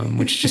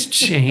 which just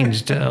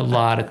changed a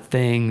lot of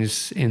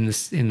things in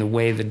the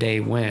way the day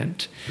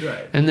went.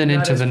 Right. And then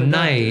Not into the productive.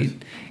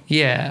 night,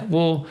 yeah.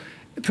 Well,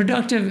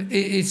 productive.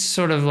 It's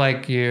sort of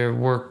like your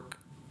work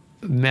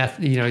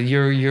method.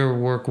 Your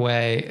work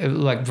way,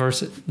 like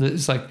versus.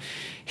 It's like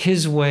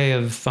his way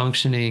of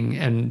functioning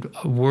and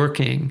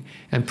working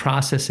and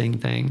processing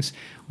things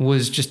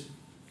was just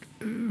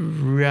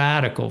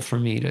radical for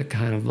me to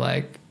kind of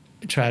like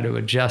try to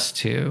adjust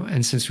to.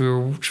 And since we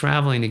were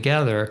traveling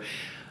together,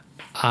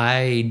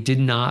 I did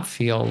not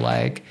feel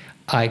like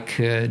I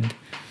could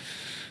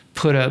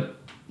put up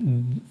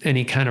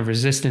any kind of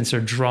resistance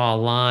or draw a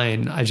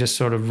line. I just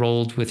sort of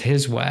rolled with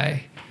his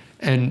way.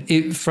 And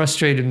it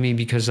frustrated me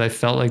because I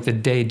felt like the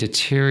day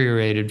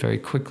deteriorated very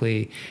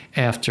quickly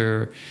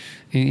after,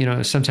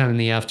 sometime in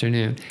the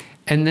afternoon.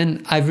 And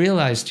then I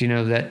realized,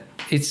 that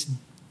it's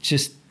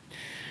just,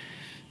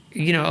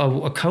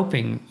 a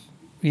coping,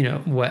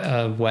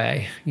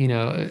 way.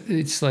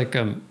 It's like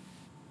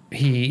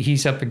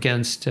he's up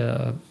against,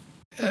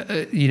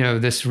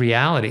 this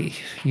reality,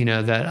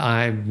 that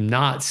I'm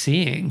not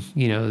seeing,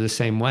 the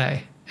same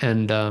way.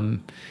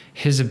 And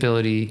his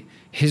ability,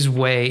 his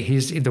way,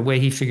 the way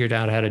he figured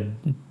out how to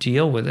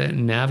deal with it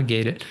and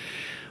navigate it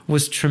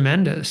was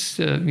tremendous,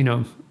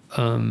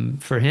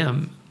 for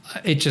him.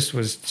 It just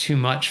was too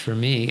much for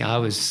me. I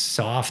was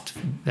soft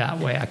that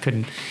way. I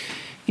couldn't,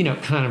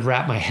 kind of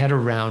wrap my head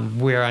around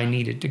where I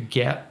needed to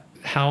get,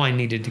 how I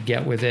needed to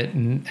get with it,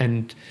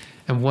 and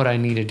what I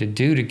needed to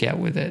do to get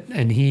with it.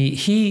 And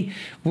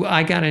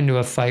I got into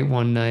a fight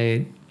one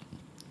night.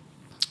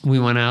 We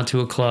went out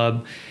to a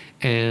club,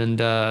 and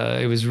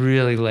it was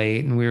really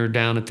late, and we were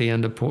down at the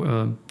end of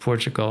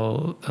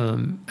Portugal,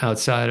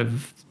 outside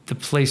of the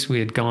place we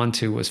had gone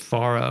to was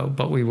Faro,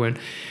 but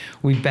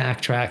we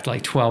backtracked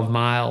like 12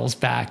 miles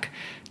back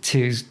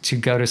to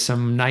go to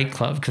some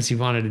nightclub because he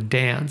wanted to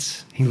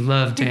dance. He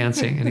loved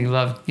dancing, and he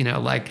loved,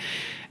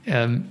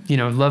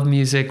 loved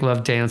music,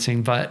 loved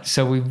dancing. But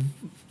so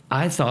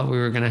I thought we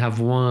were going to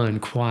have one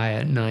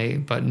quiet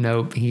night, but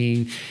nope.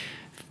 He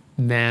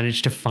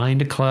managed to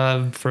find a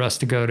club for us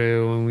to go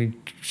to, and we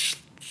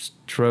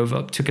drove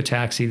up, took a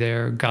taxi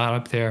there, got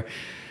up there,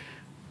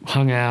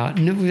 hung out,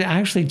 and it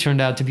actually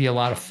turned out to be a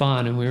lot of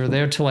fun. And we were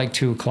there till like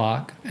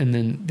 2:00, and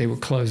then they were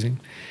closing,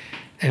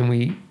 and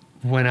we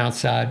went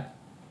outside,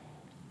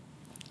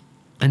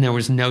 and there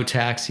was no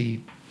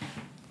taxi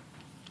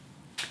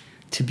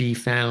to be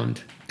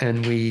found.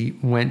 And we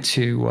went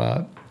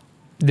to,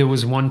 there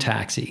was one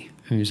taxi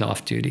who was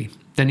off duty.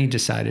 Then he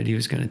decided he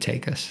was going to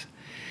take us.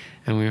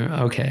 And we were,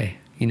 okay,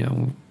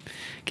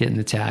 get in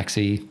the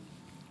taxi.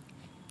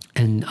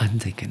 And I'm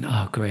thinking,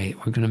 oh, great,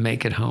 we're going to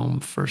make it home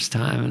first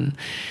time, and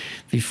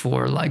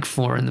before like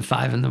 4 and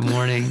 5 in the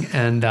morning.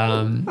 And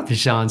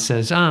Jean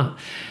says, I'm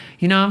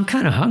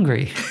kind of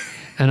hungry.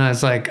 And I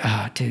was like,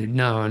 oh, dude,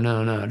 no,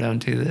 don't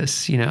do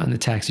this. And the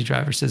taxi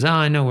driver says,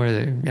 I know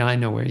where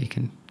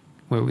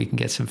we can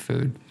get some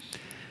food.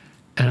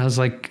 And I was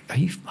like, are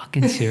you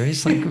fucking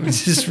serious? Like,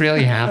 is this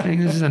really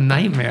happening? This is a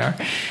nightmare.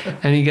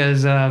 And he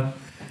goes,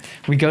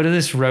 we go to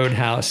this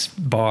Roadhouse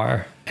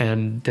bar,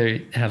 and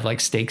they have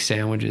like steak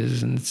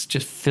sandwiches, and it's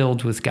just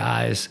filled with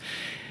guys,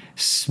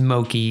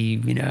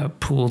 smoky,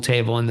 pool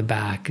table in the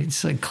back.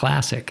 It's like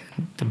classic.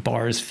 The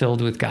bar is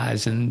filled with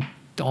guys, and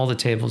all the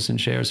tables and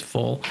chairs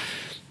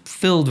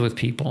filled with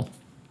people.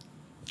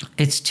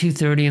 It's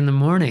 2:30 in the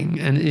morning,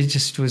 and it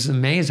just was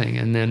amazing.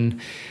 And then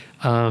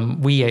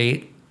we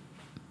ate,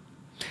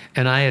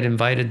 and I had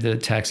invited the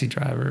taxi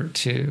driver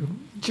to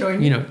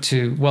join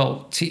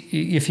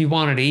if he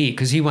wanted to eat,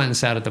 because he went and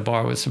sat at the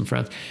bar with some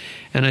friends.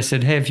 And I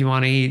said, hey, if you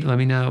want to eat, let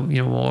me know.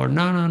 Or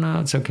no,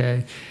 it's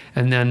okay.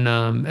 And then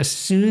as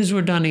soon as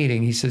we're done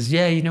eating, he says,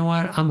 yeah, you know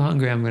what? I'm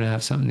hungry. I'm going to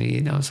have something to eat.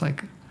 And I was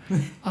like,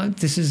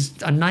 this is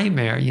a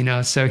nightmare,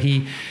 So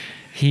he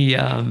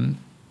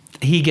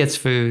gets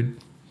food,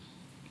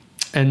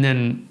 and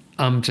then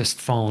I'm just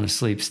falling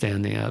asleep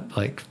standing up.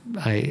 Like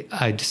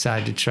I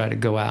decide to try to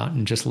go out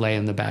and just lay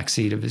in the back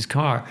seat of his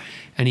car.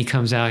 And he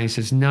comes out and he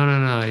says,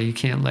 no, you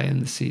can't lay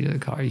in the seat of the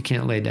car. You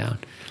can't lay down.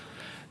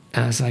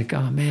 And I was like,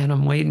 oh man,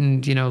 I'm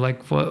waiting, you know,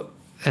 like what?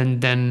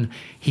 And then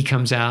he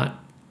comes out,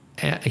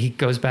 he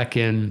goes back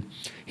in,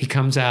 he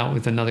comes out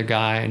with another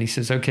guy and he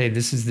says, okay,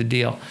 this is the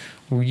deal.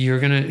 You're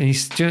going to, and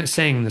he's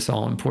saying this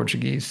all in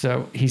Portuguese.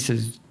 So he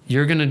says,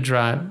 you're going to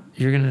drive,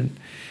 one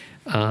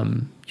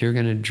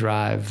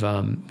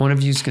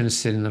of you's going to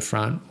sit in the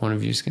front, one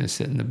of you's going to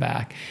sit in the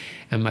back.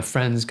 And my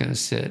friend's going to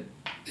sit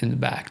in the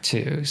back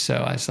too. So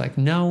I was like,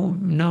 no,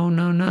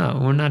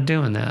 we're not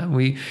doing that.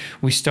 We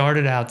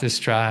started out this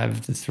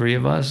drive, the three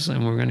of us,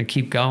 and we're going to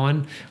keep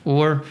going,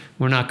 or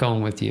we're not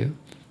going with you.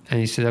 And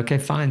he said, okay,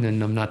 fine,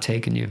 then I'm not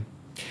taking you.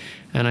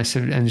 And I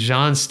said, and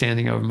Jean's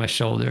standing over my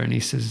shoulder, and he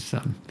says,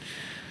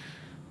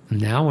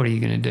 now what are you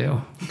going to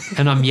do?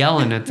 And I'm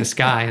yelling at this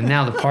guy, and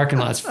now the parking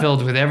lot's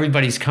filled with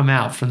everybody's come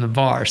out from the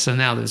bar. So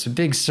now there's a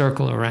big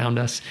circle around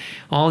us,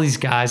 all these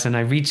guys, and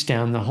I reach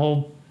down, the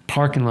whole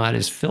parking lot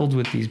is filled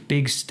with these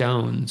big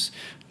stones,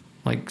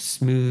 like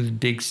smooth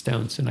big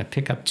stones, and I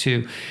pick up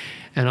two,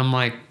 and I'm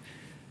like,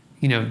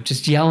 you know,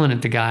 just yelling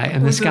at the guy,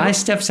 and this guy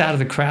steps out of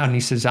the crowd and he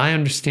says, I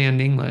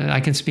understand English, I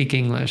can speak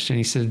English, and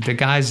he said, the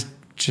guy's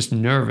just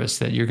nervous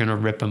that you're going to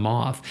rip him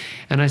off.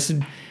 And I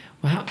said,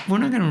 well, we're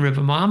not going to rip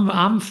him off.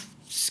 I'm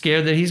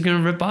scared that he's going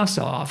to rip us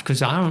off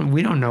because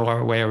we don't know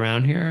our way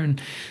around here,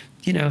 and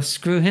you know,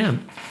 screw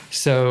him.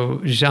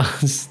 So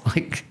Jean's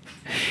like,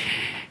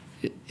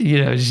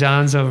 you know,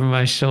 Jean's over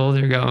my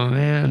shoulder going,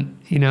 man,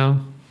 you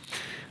know,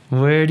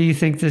 where do you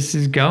think this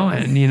is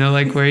going? You know,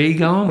 like, where are you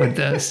going with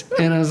this?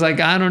 And I was like,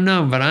 I don't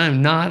know, but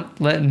I'm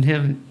not letting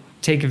him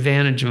take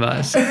advantage of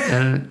us.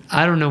 And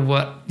I don't know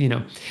what, you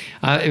know,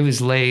 it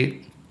was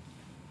late.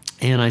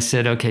 And I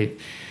said, okay,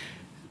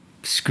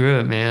 screw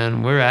it,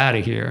 man, we're out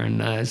of here.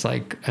 And I was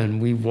like,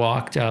 and we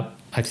walked up,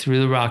 I threw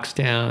the rocks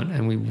down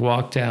and we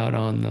walked out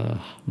on the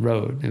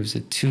road. It was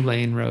a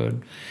 2-lane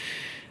road.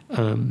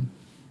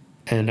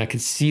 And I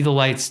could see the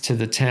lights to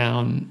the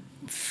town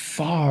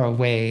far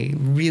away,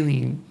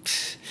 really,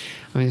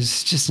 I mean,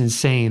 it's just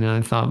insane. And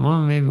I thought,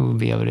 well, maybe we'll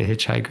be able to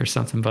hitchhike or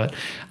something, but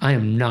I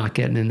am not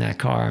getting in that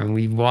car. And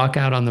we walk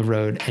out on the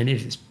road and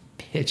it is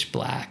pitch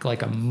black,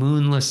 like a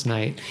moonless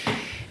night.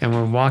 And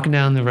we're walking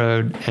down the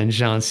road and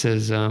Jean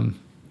says,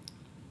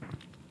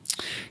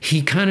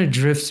 he kind of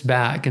drifts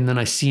back and then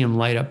I see him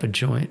light up a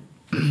joint.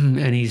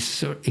 And he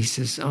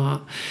says,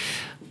 I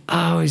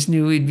always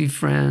knew we'd be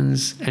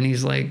friends. And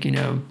he's like, you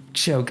know,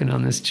 choking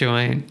on this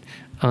joint,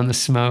 on the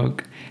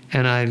smoke.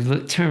 And I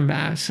turn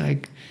back, it's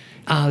like,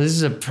 oh, this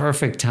is a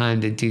perfect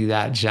time to do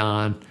that,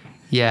 John.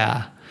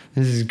 Yeah,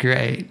 this is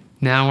great.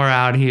 Now we're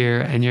out here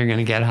and you're going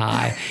to get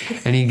high.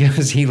 And he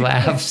goes, he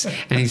laughs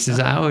and he says,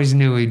 I always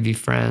knew we'd be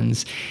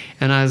friends.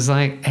 And I was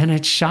like, and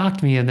it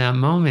shocked me in that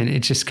moment.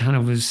 It just kind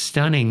of was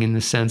stunning in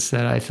the sense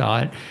that I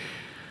thought,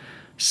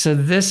 so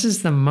this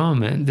is the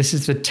moment, this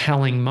is the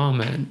telling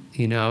moment,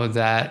 you know,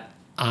 that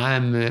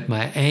I'm at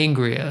my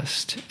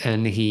angriest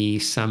and he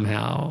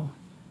somehow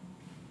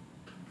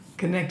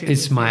connected.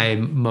 It's my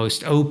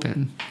most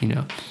open, you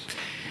know,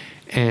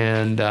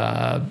 and,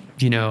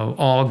 you know,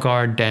 all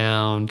guard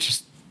down,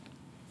 just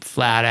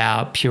flat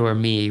out, pure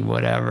me,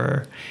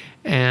 whatever.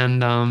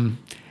 And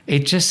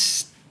it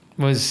just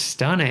was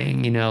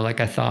stunning, you know, like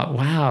I thought,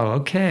 wow,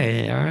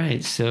 okay, all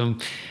right. So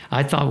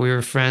I thought we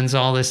were friends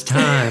all this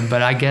time,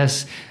 but I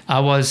guess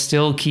I was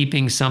still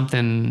keeping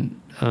something,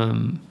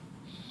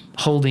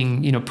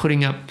 holding, you know,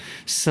 putting up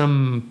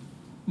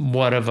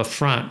somewhat of a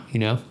front, you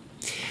know.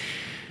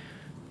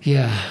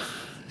 Yeah.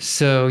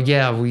 So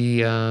yeah,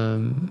 we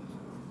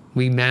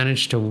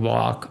managed to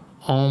walk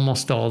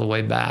almost all the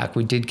way back.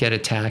 We did get a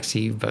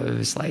taxi, but it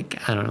was like,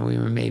 I don't know, we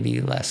were maybe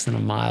less than a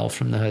mile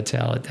from the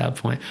hotel at that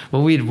point.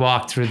 Well, we'd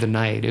walked through the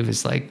night. It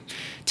was like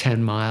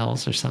 10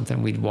 miles or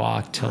something. We'd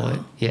walked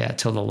till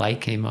till the light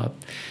came up.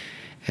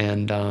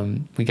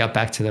 And we got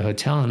back to the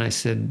hotel and I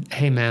said,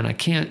 hey man, I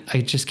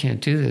just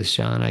can't do this,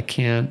 John. I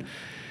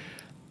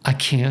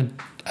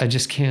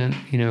just can't,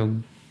 you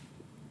know,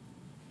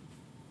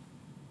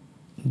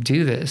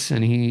 do this.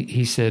 And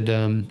he said,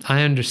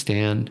 I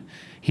understand.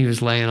 He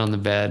was laying on the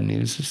bed and he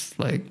was just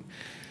like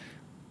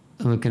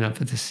looking up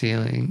at the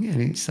ceiling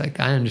and he's like,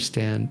 I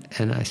understand.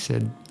 And I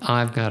said,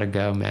 I've got to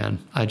go, man.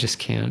 I just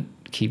can't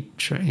keep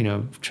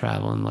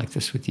traveling like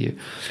this with you.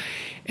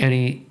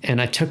 And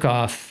I took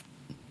off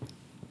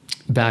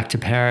back to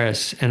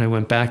Paris and I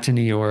went back to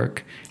New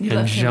York.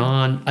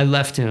 I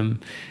left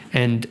him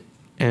and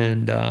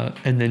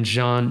then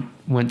Jean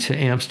went to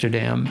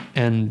Amsterdam,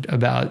 and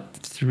about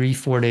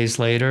 3-4 days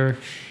later,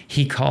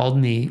 he called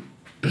me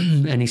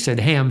and he said,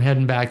 hey, I'm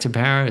heading back to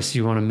Paris.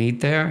 You want to meet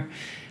there?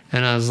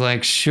 And I was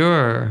like,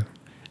 sure.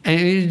 And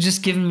it had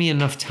just given me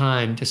enough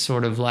time to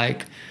sort of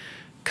like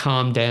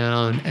calm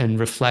down and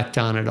reflect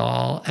on it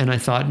all. And I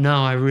thought,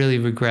 no, I really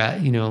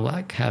regret, you know,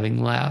 like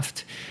having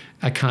left.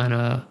 I kind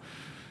of,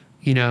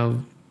 you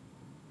know,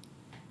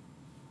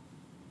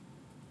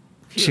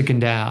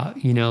 chickened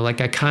out, you know, like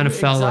I kind of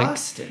felt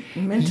exhausted,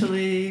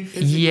 mentally,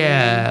 physically.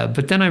 Yeah,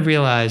 but then I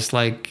realized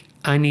like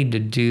I need to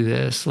do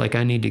this, like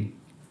I need to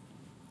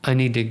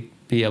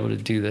be able to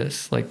do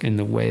this like in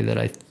the way that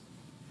I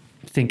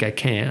think I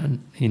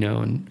can,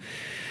 and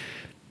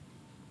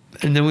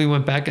then we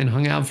went back and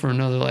hung out for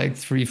another like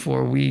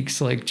 3-4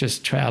 weeks, like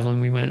just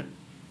traveling.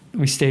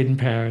 We stayed in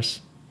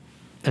Paris,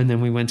 and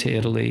then we went to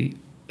Italy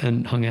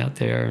and hung out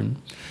there,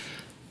 and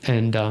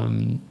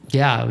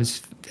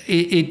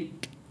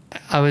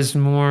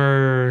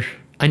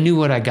I knew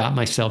what I got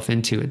myself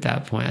into at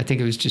that point. I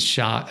think it was just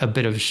a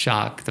bit of a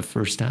shock the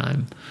first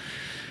time.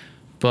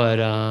 But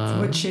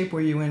what shape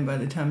were you in by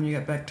the time you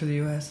got back to the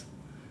U.S.?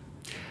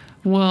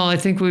 Well, I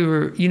think we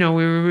were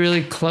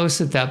really close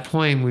at that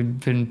point.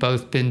 We'd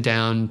both been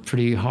down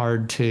pretty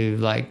hard to,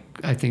 like,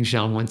 I think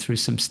Jean went through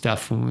some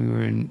stuff when we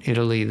were in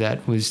Italy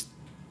that was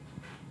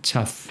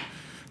tough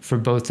for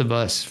both of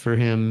us, for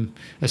him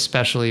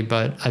especially,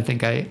 but I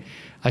think I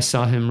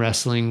saw him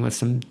wrestling with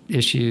some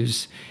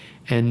issues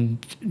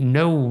and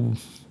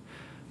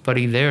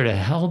nobody there to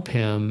help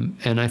him.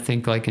 And I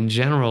think, like, in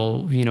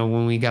general,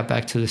 when we got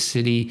back to the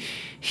city,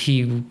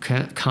 he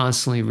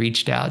constantly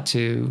reached out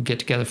to get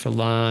together for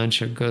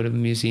lunch or go to the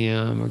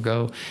museum or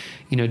go,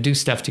 do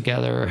stuff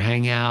together or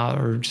hang out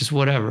or just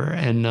whatever.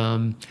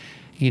 And,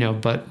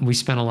 but we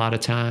spent a lot of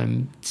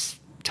time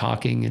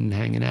talking and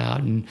hanging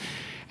out.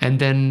 And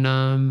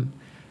then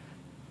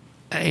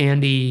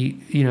Andy,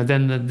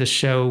 then the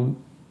show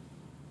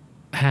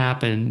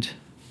happened,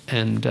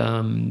 and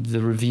the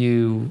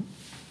review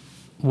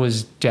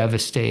was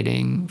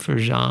devastating for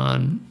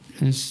Jean.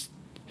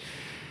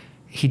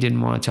 He didn't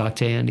want to talk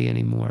to Andy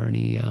anymore,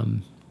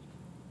 and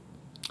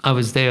I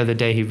was there the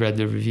day he read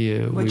the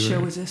review. What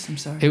show was this? I'm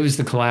sorry. It was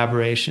the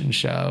collaboration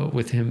show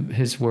with him,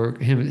 his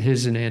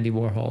and Andy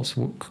Warhol's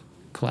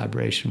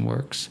collaboration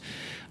works,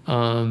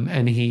 and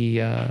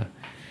there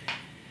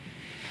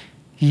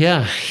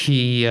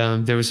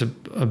was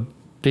a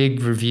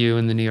big review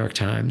in the New York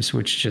Times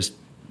which just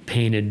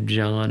painted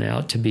Jean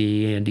out to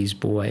be Andy's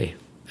boy,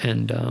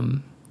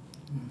 and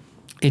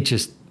it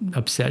just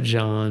upset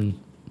Jean.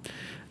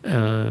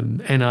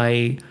 And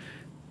I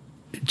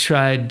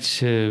tried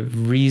to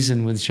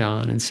reason with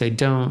Jean and say,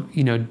 don't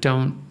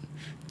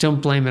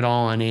blame it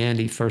all on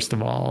Andy, first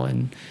of all,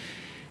 and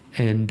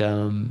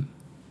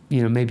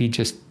maybe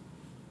just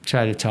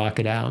try to talk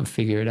it out and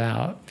figure it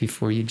out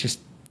before you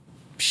just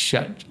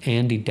shut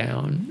Andy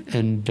down.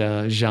 And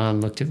Jean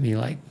looked at me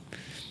like,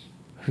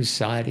 whose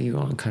side are you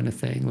on, kind of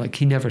thing. Like,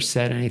 he never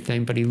said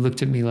anything, but he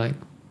looked at me like,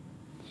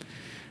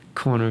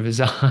 corner of his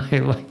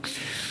eye, like,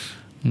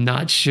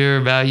 not sure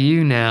about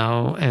you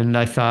now. And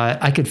I thought,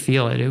 I could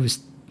feel it. It was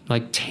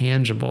like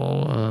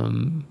tangible,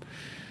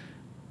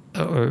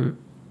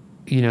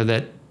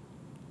 that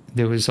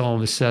there was all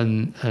of a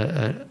sudden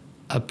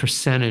a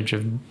percentage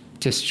of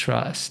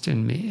distrust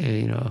in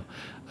me,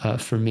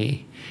 for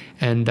me.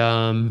 And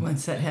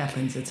once that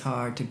happens, it's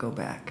hard to go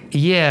back.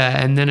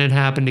 Yeah, and then it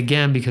happened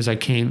again because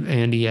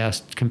Andy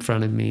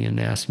confronted me and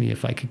asked me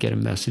if I could get a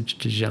message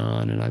to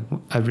Jean,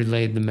 and I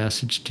relayed the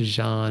message to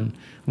Jean,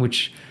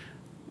 which,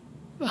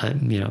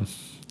 you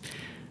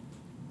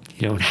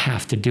don't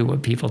have to do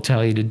what people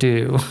tell you to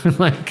do.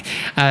 Like,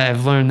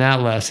 I've learned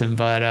that lesson,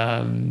 but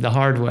the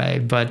hard way.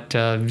 But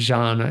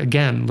Jean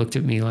again looked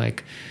at me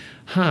like,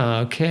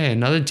 okay,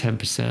 another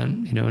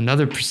 10%,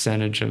 another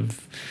percentage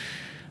of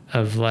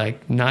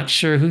like, not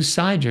sure whose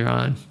side you're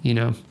on,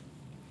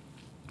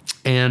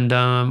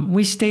 And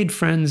we stayed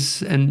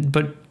friends,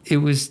 but it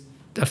was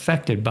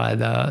affected by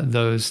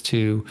those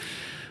two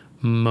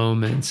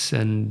moments,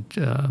 and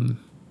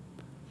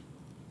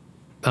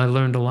I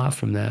learned a lot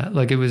from that.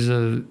 Like, it was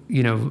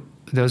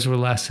those were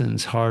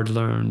lessons hard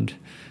learned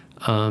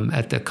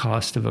at the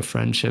cost of a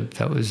friendship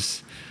that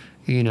was,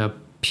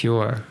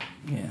 pure.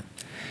 Yeah.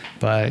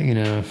 But,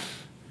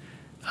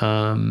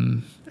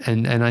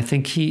 and I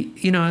think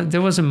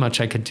there wasn't much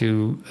I could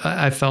do.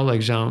 I felt like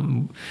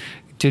Jean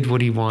did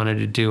what he wanted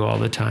to do all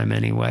the time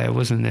anyway. It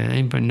wasn't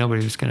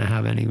nobody was going to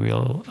have any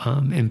real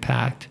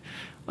impact.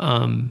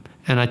 And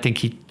I think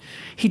he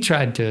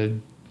tried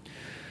to.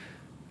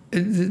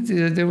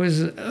 There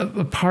was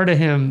a part of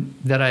him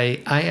that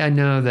I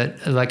know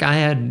that, like, I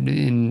had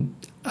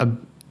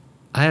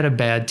a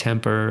bad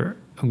temper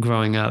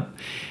growing up,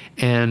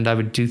 and I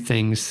would do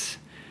things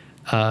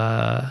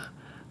that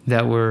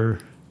were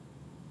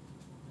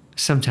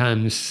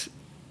sometimes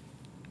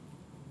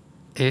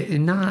I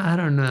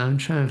don't know. I'm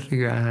trying to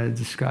figure out how to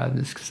describe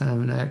this because I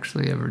haven't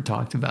actually ever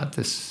talked about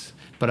this,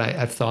 but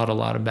I've thought a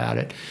lot about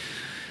it.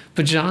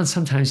 But Jean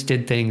sometimes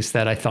did things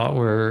that I thought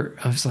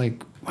I was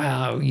like,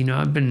 wow,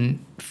 I've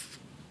been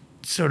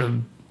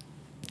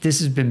this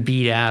has been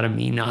beat out of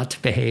me not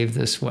to behave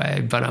this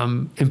way, but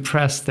I'm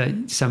impressed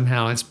that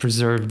somehow it's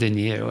preserved in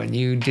you and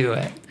you do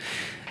it.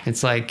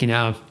 It's like,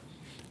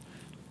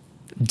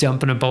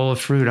 dumping a bowl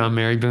of fruit on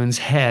Mary Boone's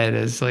head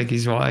as like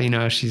she's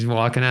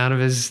walking out of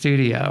his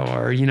studio,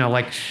 or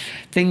like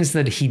things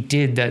that he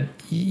did that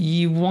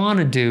you want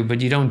to do but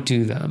you don't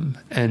do them,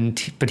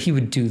 but he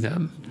would do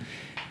them,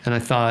 and I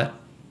thought,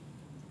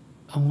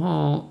 oh,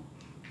 well,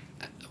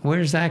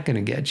 where's that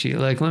going to get you?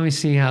 Like, let me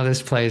see how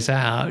this plays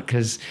out,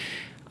 because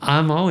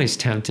I'm always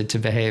tempted to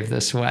behave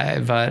this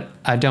way, but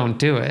I don't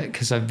do it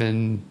because I've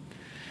been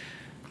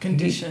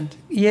Conditioned.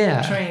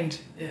 Yeah. Trained.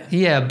 Yeah.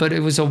 Yeah, but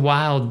it was a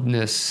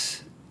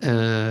wildness,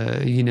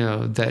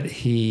 that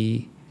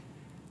he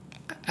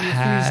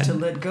refused to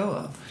let go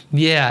of.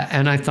 Yeah,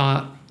 and I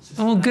thought,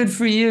 oh, good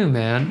for you,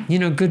 man.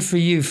 Good for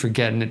you for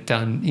getting it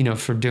done,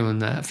 for doing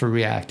that, for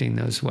reacting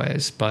those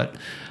ways. But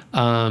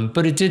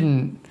it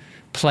didn't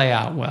play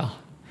out well.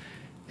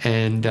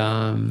 And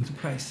the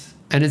price.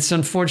 And it's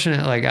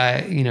unfortunate. Like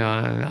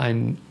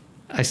I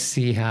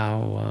see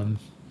how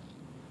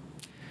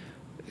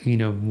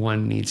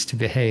one needs to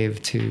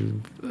behave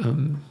to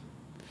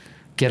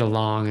get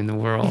along in the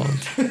world,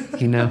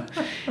 But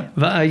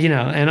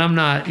and I'm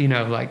not,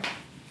 like,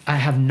 I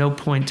have no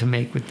point to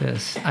make with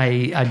this.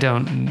 I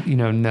don't,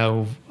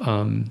 know,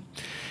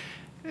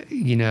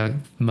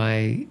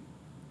 my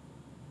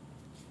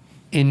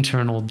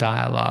internal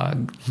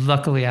dialogue.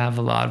 Luckily, I have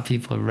a lot of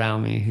people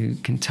around me who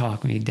can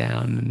talk me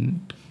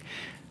down,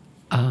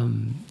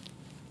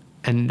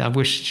 and I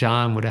wish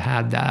John would have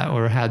had that,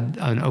 or had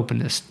an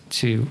openness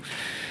to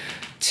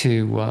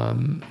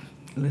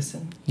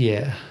listen.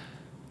 Yeah.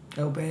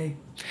 Obey.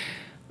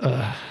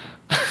 That's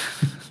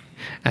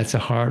a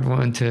hard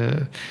one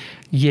to.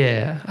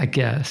 Yeah, I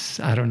guess.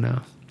 I don't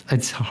know.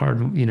 It's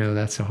hard.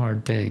 That's a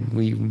hard thing.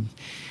 We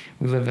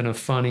live in a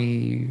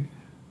funny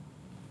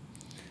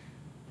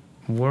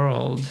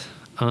world.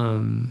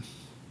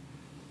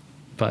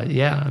 But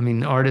yeah, I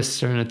mean,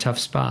 artists are in a tough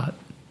spot.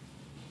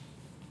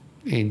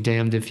 You're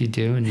damned if you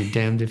do, and you're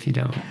damned if you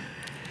don't.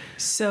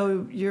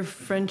 So your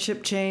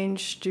friendship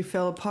changed? You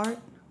fell apart?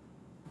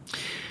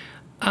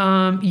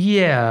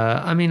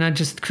 Yeah. I mean, I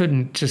just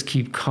couldn't just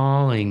keep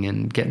calling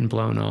and getting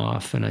blown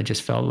off, and I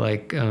just felt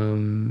like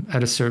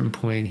at a certain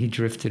point he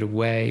drifted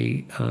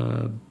away,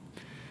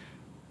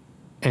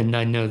 and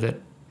I know that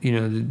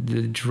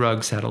the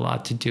drugs had a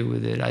lot to do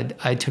with it.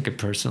 I took it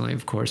personally,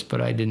 of course,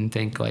 but I didn't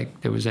think like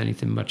there was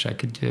anything much I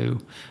could do.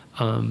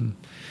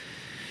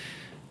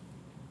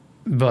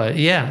 But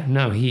yeah,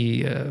 no,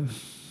 he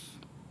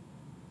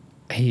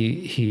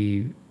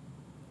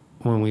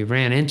when we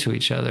ran into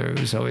each other, it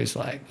was always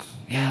like,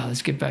 yeah,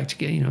 let's get back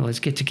together, let's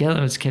get together,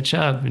 let's catch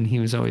up. And he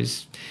was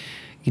always,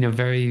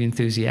 very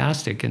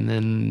enthusiastic. And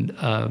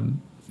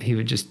then he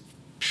would just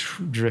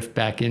drift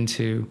back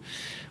into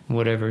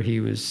whatever he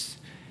was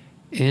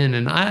in.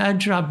 And I'd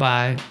drop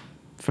by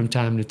from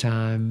time to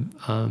time.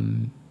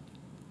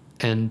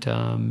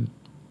 And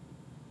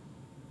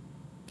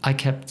I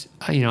kept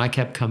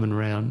coming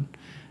around,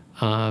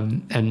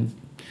 and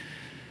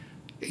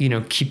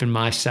keeping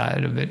my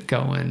side of it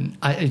going.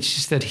 It's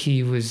just that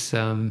he was,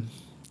 I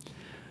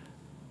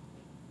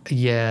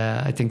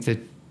think that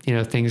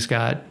things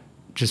got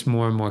just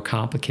more and more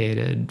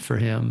complicated for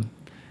him,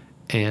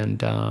 and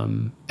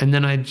then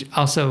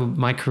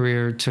my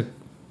career took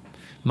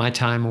my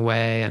time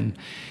away,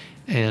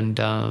 and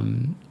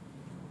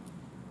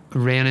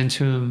ran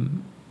into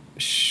him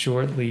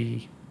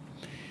shortly.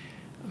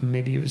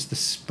 Maybe it was the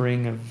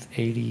spring of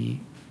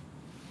 '88.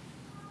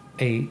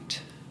 I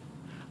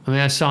mean,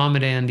 I saw him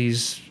at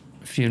Andy's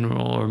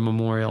funeral or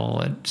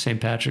memorial at St.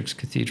 Patrick's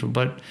Cathedral,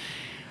 but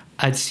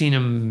I'd seen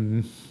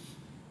him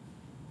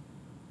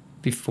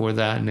before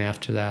that and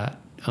after that.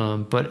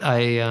 But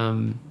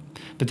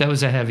that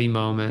was a heavy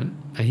moment.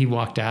 He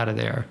walked out of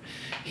there.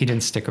 He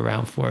didn't stick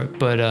around for it.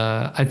 But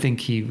I think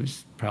he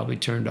was probably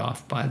turned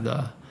off by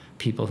the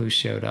people who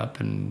showed up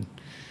and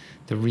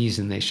the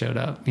reason they showed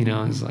up. It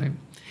was like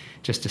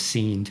just a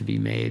scene to be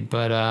made.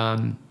 But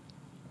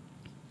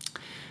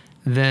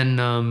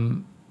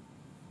then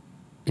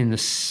in the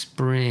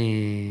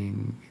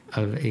spring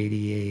of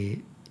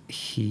 '88,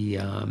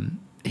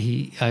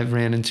 I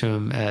ran into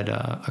him at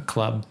a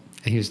club.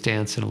 He was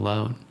dancing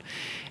alone,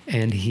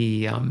 and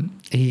he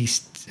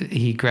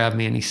grabbed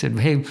me and he said,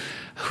 "Hey,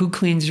 who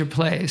cleans your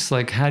place?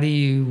 Like, how do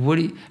you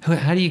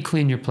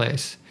clean your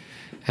place?"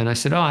 And I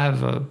said, "Oh, I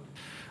have a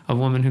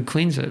woman who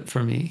cleans it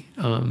for me."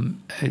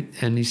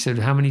 And he said,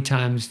 "How many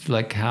times?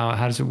 Like, how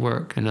does it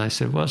work?" And I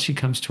said, "Well, she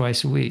comes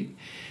twice a week."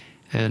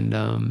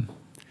 And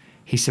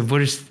he said,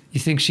 you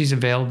think she's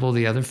available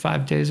the other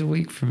 5 days a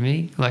week for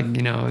me? Like,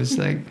 it was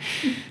like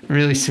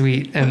really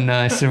sweet. And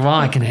I said, well,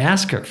 I can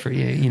ask her for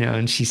you,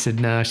 and she said,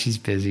 no, she's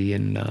busy.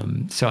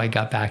 And so I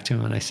got back to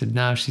him and I said,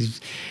 no, she's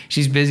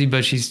busy,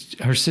 but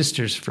her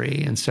sister's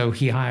free. And so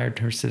he hired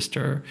her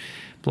sister,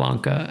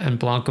 Blanca, and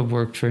Blanca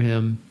worked for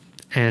him.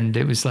 And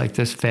it was like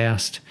this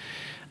fast,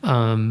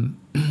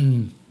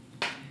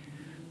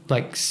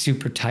 like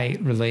super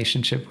tight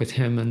relationship with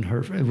him and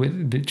her,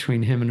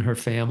 between him and her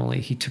family.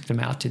 He took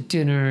them out to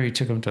dinner. He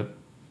took them to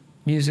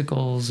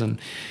musicals, and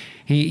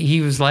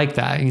he was like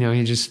that.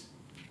 He just,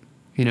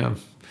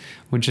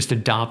 would just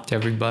adopt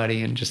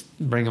everybody and just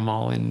bring them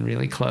all in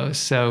really close.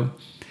 So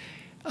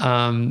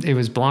it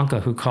was Blanca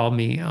who called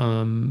me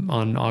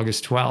on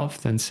August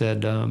 12th and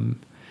said,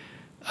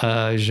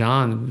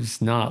 Jean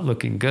was not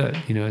looking good,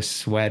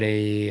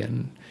 sweaty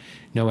and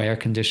no air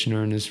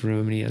conditioner in his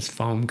room, and he has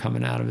foam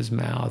coming out of his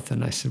mouth.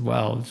 And I said,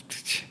 well,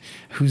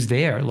 who's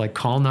there? Like,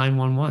 call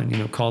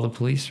 911, call the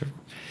police.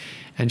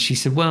 And she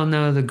said, well,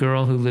 no, the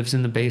girl who lives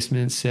in the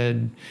basement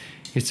said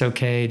it's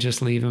okay,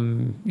 just leave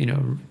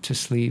him, to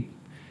sleep.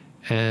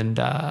 And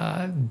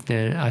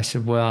then I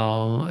said,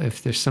 well,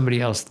 if there's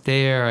somebody else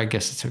there, I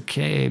guess it's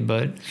okay,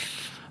 but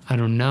I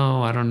don't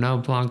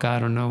know, Blanca, I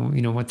don't know,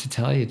 what to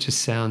tell you. It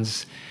just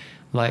sounds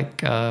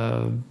like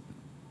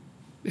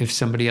if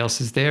somebody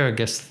else is there, I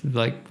guess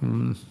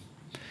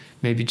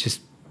maybe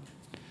just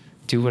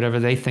do whatever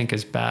they think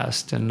is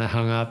best. And I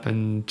hung up,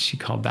 and she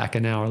called back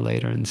an hour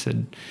later and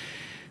said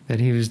that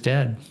he was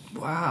dead.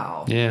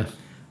 Wow. Yeah.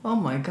 Oh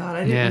my God,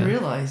 I didn't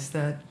realize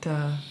that.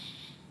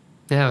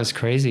 Yeah, it was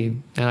crazy.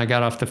 And I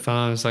got off the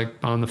phone. I was like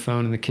on the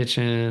phone in the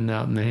kitchen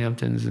out in the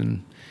Hamptons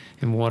and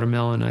in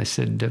Watermelon. I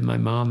said to my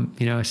mom,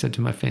 I said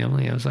to my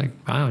family, I was like,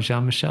 wow,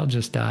 Jean-Michel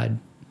just died.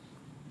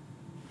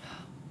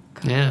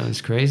 Gosh. Yeah, it was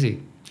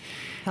crazy.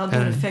 How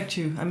did it affect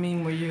you? I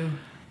mean, were you...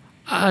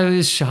 It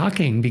was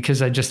shocking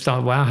because I just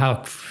thought, wow,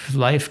 how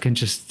life can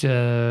just,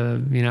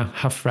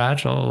 how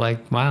fragile,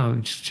 like, wow,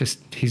 it's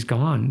just, he's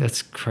gone.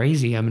 That's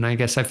crazy. I mean, I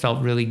guess I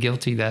felt really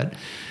guilty that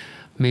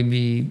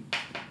maybe,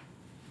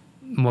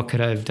 what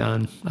could I have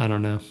done? I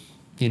don't know.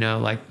 Yeah,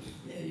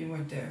 you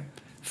weren't there.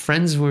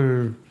 Friends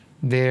were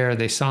there.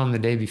 They saw him the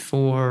day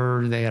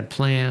before. They had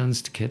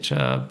plans to catch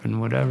up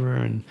and whatever.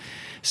 And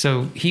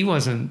so he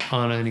wasn't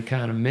on any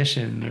kind of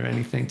mission or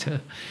anything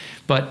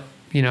but,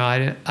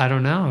 I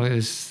don't know. It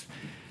was,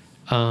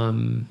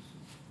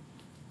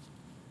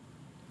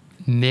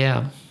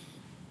 yeah.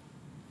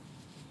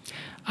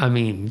 I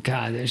mean,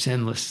 God, there's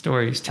endless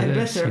stories to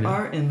this. I bet there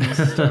are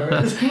endless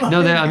stories.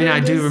 No, I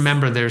do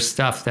remember there's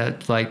stuff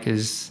that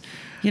is,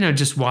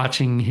 just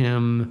watching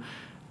him.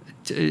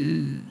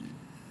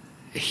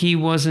 He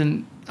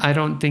wasn't. I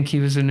don't think he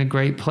was in a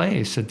great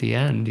place at the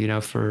end.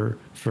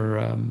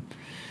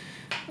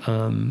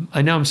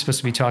 I know I'm supposed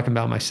to be talking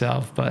about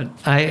myself, but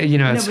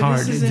it's hard.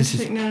 This is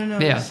interesting. No.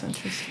 Yeah, it's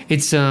interesting.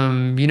 It's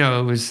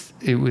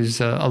it was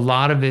a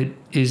lot of it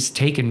is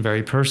taken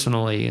very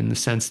personally in the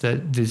sense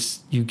that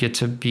you get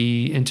to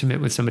be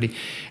intimate with somebody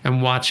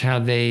and watch how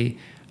they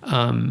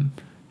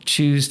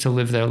choose to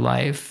live their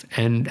life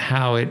and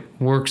how it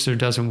works or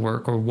doesn't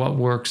work, or what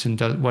works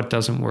and what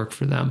doesn't work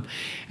for them,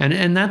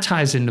 and that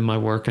ties into my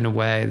work in a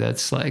way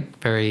that's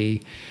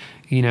very,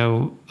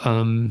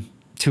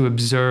 to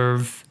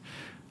observe.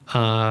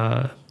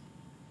 And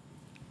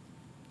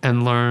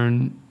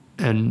learn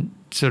and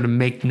sort of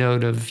make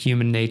note of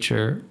human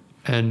nature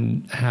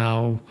and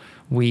how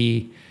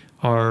we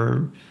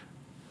are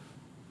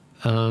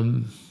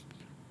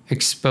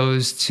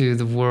exposed to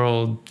the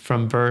world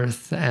from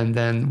birth, and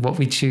then what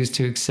we choose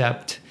to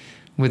accept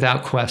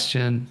without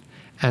question,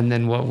 and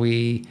then what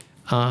we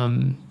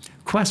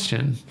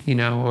question,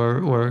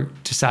 or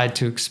decide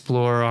to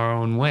explore our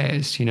own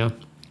ways,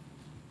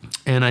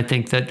 And I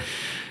think that,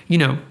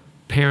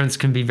 parents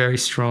can be very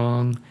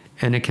strong,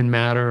 and it can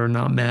matter or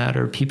not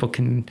matter. People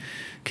can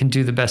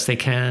do the best they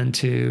can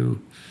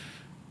to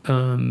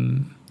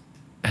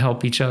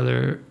help each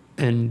other,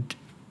 and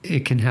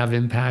it can have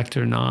impact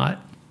or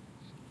not.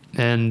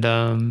 And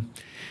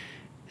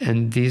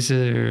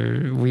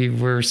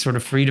we're sort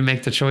of free to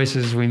make the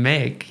choices we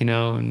make,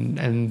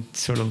 and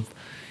sort of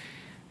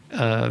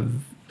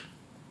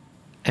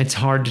it's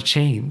hard to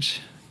change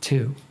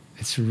too.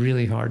 It's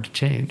really hard to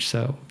change.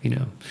 So,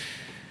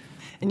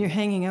 And you're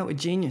hanging out with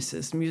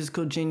geniuses,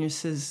 musical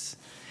geniuses,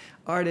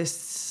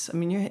 artists. I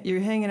mean, you're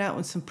hanging out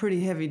with some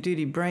pretty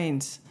heavy-duty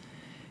brains.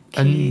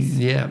 Keith,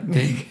 yeah.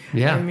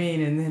 I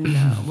mean, and then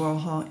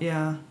Warhol,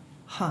 yeah.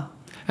 Huh.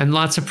 And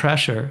lots of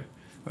pressure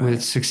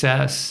with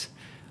success.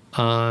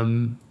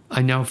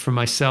 I know for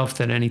myself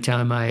that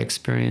anytime I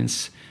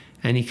experience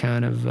any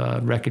kind of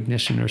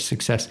recognition or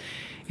success,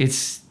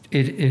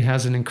 it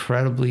has an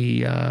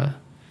incredibly...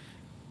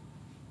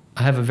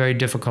 I have a very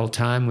difficult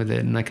time with it,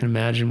 and I can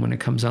imagine when it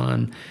comes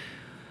on,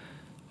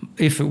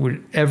 if it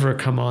would ever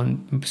come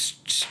on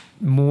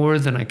more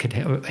than I could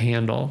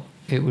handle,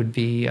 it would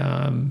be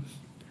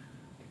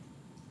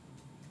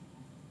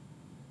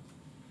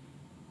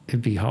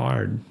it'd be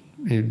hard.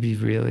 It'd be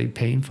really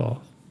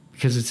painful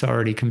because it's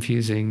already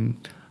confusing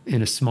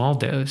in a small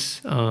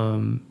dose,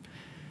 and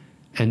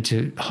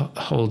to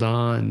hold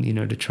on,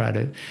 to try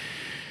to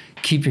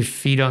keep your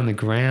feet on the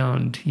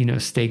ground,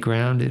 stay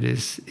grounded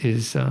is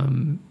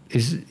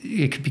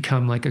it could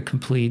become like a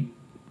complete,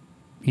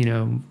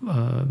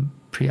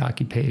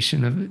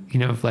 preoccupation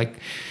of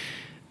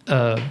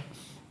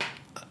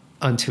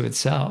unto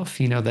itself,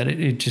 that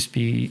it just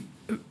be,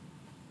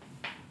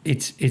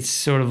 it's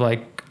sort of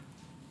like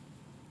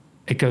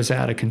it goes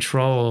out of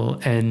control.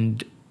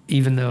 And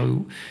even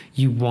though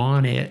you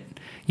want it,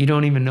 you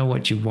don't even know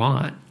what you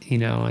want,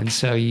 and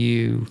so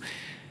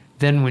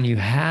then when you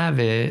have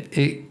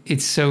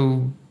it's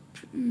so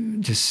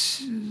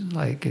just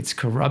like it's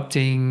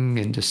corrupting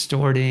and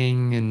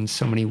distorting in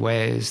so many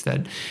ways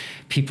that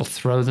people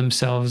throw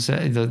themselves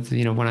at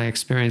when I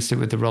experienced it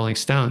with the Rolling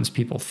Stones,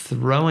 people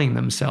throwing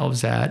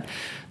themselves at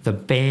the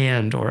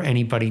band or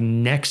anybody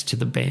next to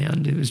the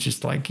band. It was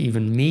just like,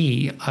 even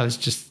me, I was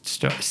just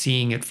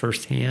seeing it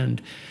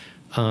firsthand,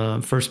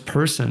 first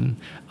person.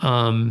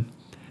 And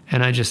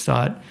I just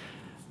thought,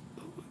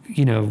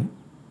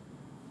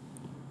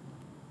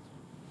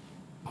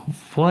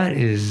 what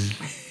is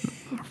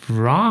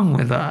wrong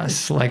with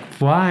us? Like,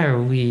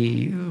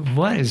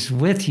 what is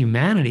with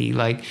humanity?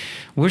 Like,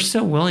 we're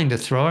so willing to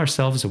throw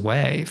ourselves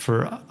away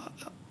for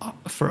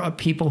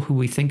people who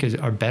we think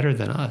are better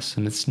than us.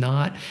 And it's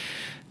not,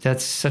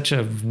 that's such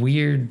a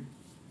weird,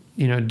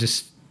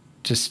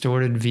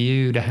 distorted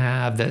view to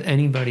have, that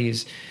anybody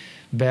is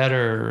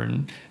better.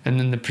 And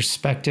then the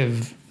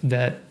perspective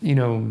that,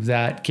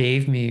 that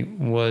gave me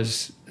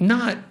was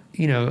not,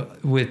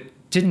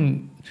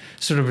 didn't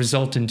sort of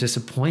result in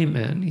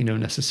disappointment,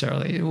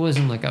 necessarily. It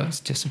wasn't like I was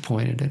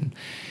disappointed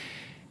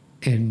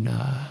in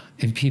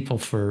people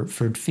for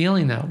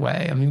feeling that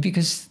way. I mean,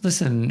 because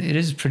listen, it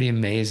is pretty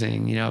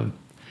amazing,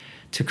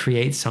 to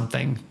create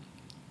something,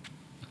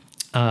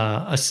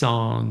 a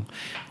song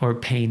or a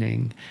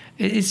painting.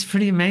 It's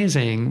pretty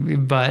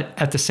amazing. But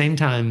at the same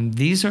time,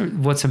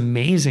 what's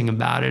amazing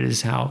about it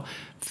is how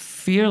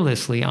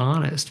fearlessly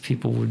honest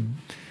people would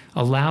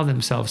allow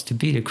themselves to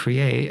be, to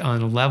create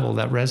on a level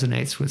that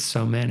resonates with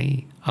so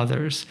many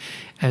others.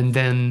 And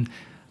then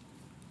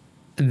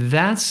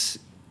that's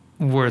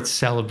worth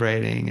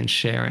celebrating and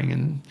sharing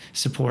and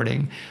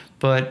supporting.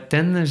 But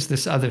then there's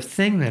this other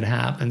thing that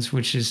happens,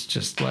 which is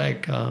just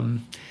like,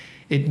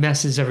 it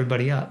messes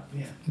everybody up,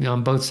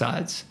 on both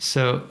sides.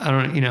 So I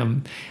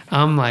don't,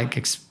 I'm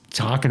like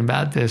talking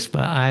about this,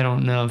 but I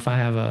don't know if I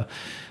have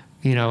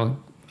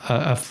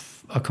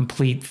a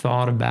complete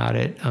thought about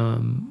it,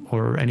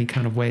 or any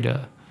kind of way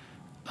to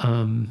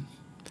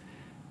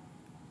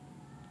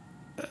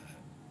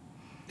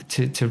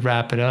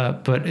wrap it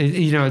up. But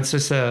it's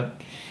just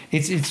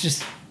it's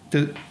just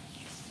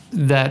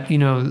that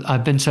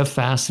I've been so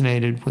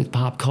fascinated with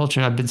pop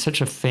culture. I've been such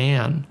a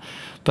fan,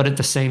 but at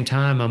the same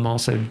time, I'm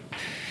also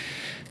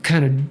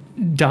kind of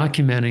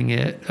documenting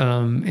it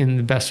in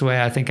the best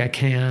way I think I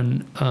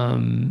can.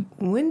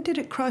 When did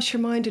it cross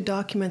your mind to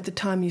document the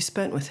time you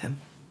spent with him?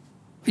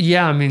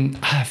 Yeah, I mean,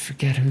 I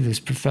forget who this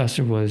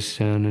professor was,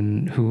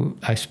 and who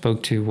I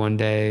spoke to one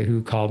day,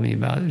 who called me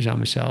about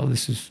Jean-Michel.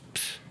 This was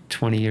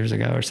 20 years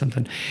ago or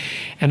something.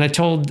 And I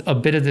told a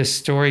bit of this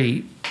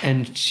story,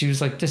 and she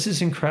was like, this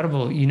is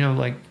incredible.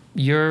 Like,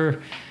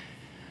 you're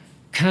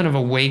kind of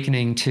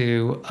awakening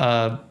to,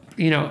 a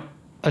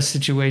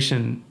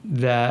situation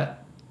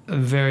that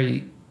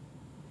very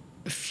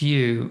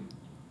few,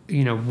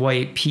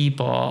 white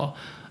people,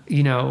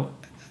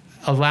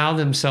 allow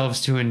themselves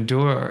to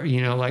endure,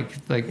 yes.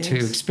 To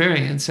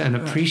experience and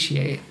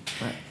appreciate.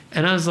 Right.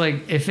 And I was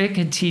like, if it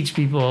could teach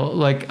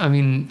people,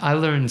 I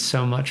learned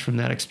so much from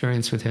that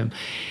experience with him,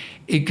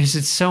 because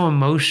it's so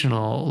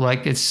emotional,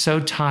 like it's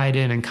so tied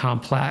in and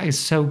complex. It's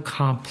so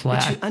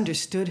complex. But you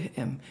understood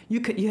him.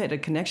 You had a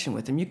connection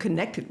with him. You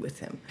connected with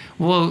him.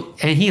 Well,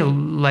 and he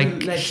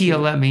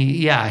let me.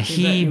 Yeah,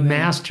 he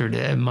mastered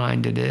it and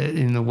minded it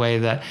in the way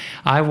that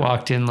I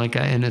walked in like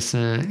an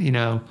innocent,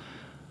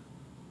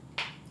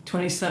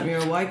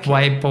 20-something-year-old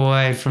white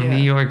boy from New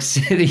York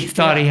City,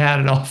 thought he had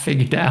it all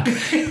figured out.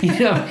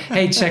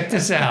 Hey, check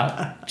this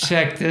out.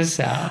 Check this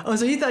out. Oh,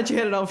 so you thought you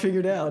had it all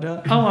figured out,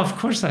 huh? Oh, of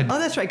course I did. Oh,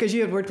 that's right, because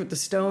you had worked with the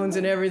Stones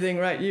and everything,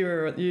 right? You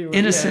were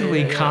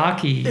innocently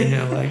cocky,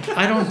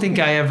 I don't think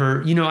I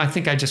ever, I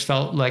think I just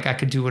felt like I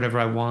could do whatever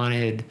I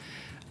wanted.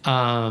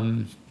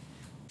 So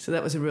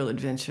that was a real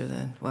adventure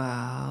then.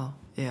 Wow.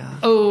 Yeah.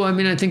 Oh, I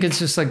mean, I think it's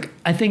just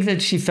I think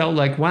that she felt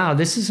like, wow,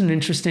 this is an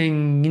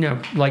interesting,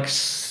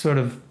 sort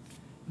of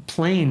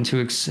plane to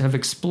have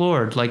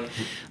explored, like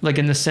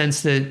in the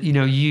sense that,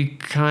 you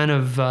kind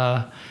of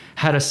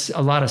had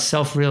a lot of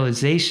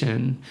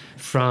self-realization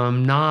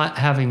from not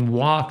having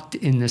walked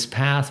in this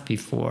path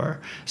before,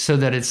 so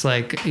that it's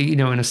like,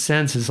 in a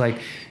sense, it's like,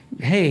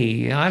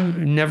 hey, I've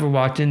never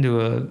walked into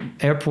an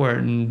airport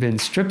and been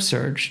strip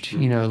searched,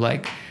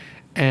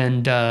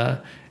 and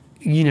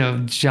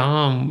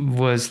John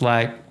was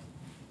like,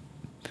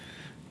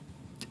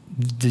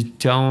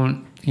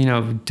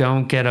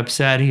 don't get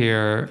upset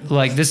here.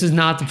 Like, this is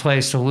not the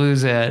place to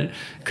lose it,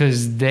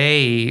 because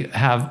they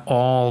have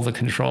all the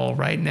control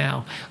right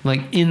now.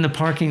 Like, in the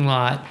parking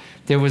lot,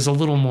 there was a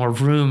little more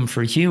room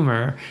for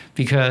humor,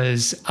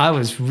 because I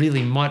was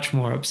really much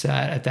more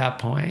upset at that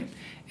point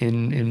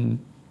in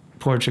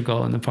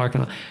Portugal in the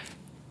parking lot.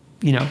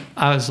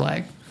 I was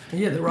like,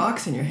 you had the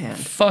rocks in your hand.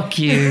 Fuck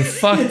you.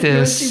 Fuck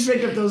this. You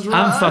picked up those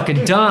rocks. I'm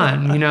fucking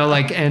done.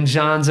 And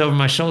John's over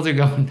my shoulder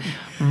going,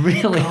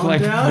 really? Calm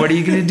down. What are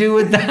you going to do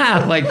with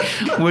that?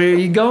 Where are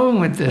you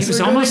going with this? It's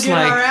almost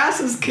like our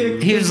asses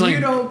kicked. He was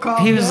like,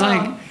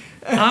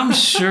 I'm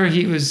sure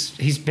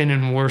he's been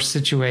in worse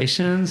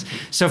situations.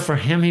 So for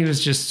him, he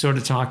was just sort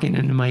of talking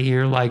into my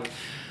ear like,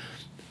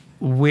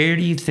 where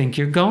do you think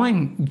you're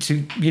going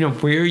to,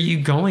 where are you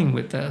going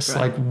with this?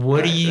 Right.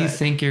 What do you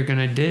think you're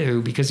going to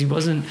do? Because he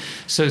wasn't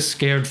so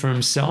scared for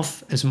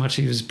himself as much.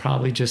 He was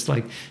probably just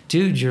like,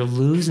 dude, you're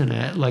losing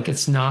it.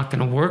 It's not going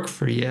to work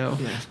for you.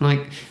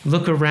 Yeah.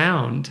 Look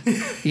around,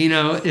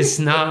 it's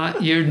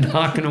not, you're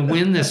not going to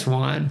win this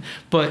one.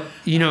 But,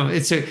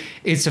 it's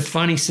a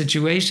funny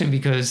situation,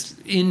 because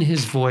in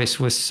his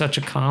voice was such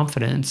a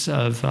confidence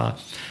of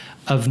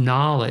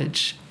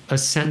knowledge, a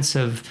sense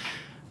of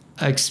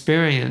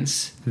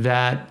experience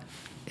that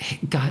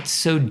got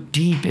so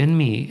deep in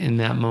me in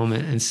that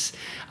moment. And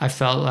I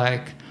felt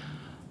like,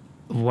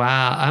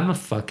 wow, I'm a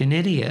fucking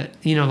idiot.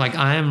 You know, like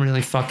I am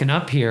really fucking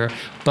up here,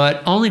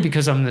 but only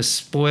because I'm this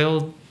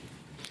spoiled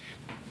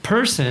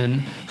person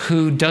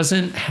who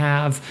doesn't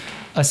have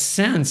a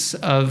sense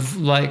of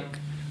like,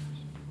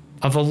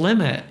 of a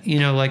limit, you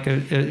know, like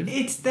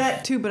It's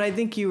that too, but I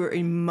think you were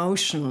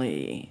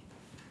emotionally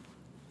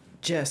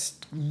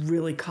just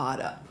really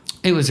caught up.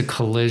 It was a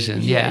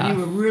collision, yeah. You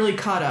were really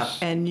caught up,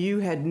 and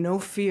you had no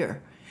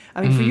fear. I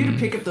mean, for you to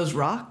pick up those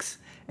rocks,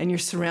 and you're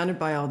surrounded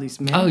by all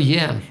these men. Oh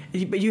yeah.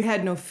 But you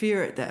had no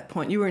fear at that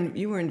point. You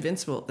were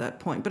invincible at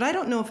that point. But I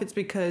don't know if it's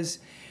because,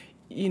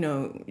 you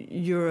know,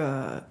 you're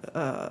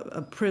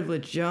a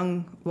privileged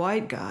young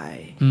white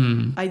guy.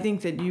 I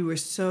think that you were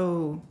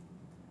so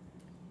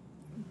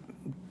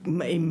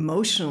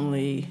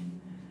emotionally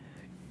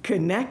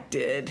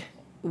connected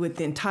with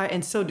the entire,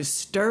 and so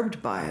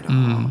disturbed by it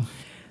all,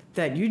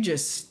 that you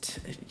just,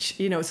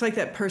 you know, it's like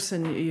that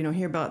person, you know,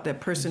 hear about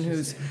that person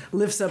who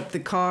lifts up the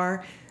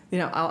car, you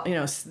know, all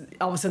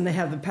of a sudden they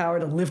have the power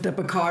to lift up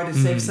a car to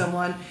save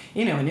someone,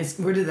 you know, and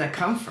where did that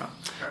come from?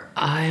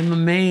 I'm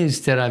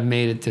amazed that I've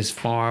made it this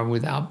far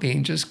without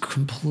being just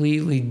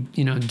completely,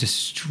 you know,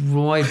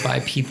 destroyed by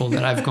people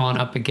that I've gone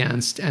up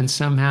against, and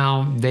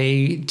somehow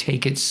they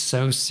take it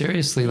so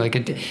seriously. Like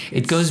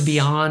it goes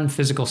beyond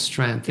physical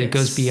strength. It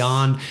goes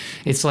beyond,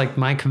 it's like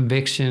my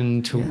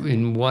conviction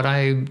in what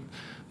I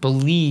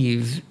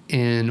believe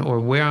in, or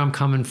where I'm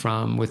coming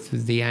from with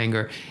the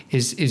anger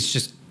is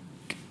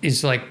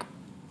like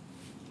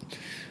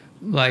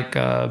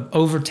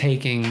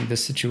overtaking the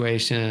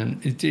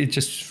situation.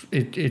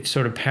 It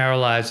sort of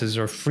paralyzes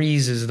or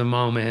freezes the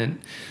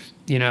moment,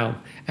 you know,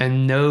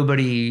 and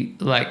nobody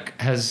like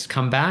has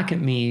come back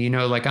at me, you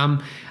know, like I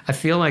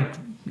feel like,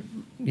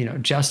 you know,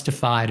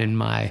 justified in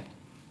my,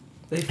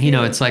 you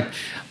know, it's like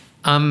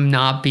I'm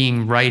not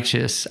being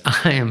righteous.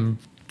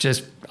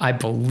 I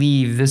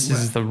believe this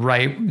is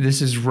right.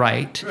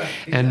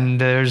 Exactly. And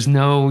there's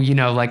no, you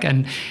know, like,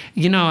 and,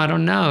 you know, I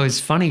don't know.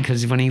 It's funny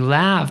because when he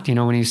laughed, you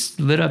know, when he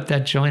lit up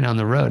that joint on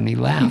the road and he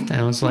laughed,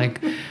 and I was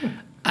like,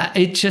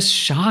 it just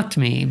shocked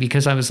me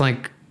because I was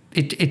like,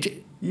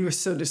 you were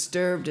so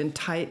disturbed and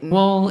tightened.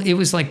 Well, it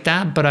was like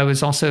that, but I was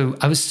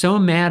so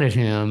mad at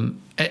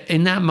him.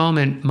 In that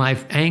moment, my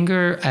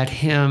anger at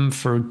him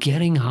for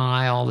getting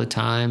high all the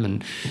time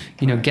and,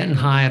 you know, getting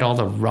high at all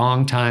the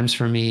wrong times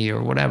for me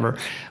or whatever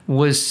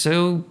was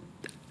so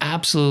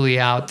absolutely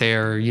out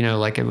there, you know,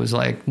 like it was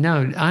like,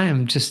 no, I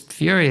am just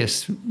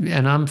furious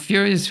and I'm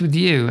furious with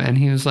you. And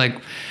he was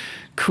like,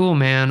 cool,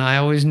 man. I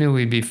always knew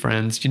we'd be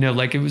friends. You know,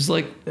 like it was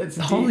like,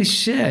 holy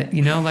shit,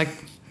 you know, like,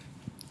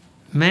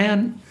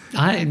 man,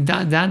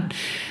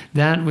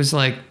 that was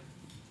like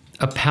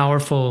a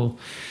powerful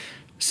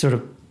sort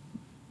of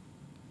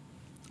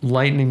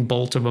lightning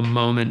bolt of a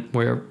moment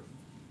where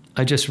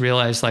I just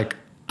realized like,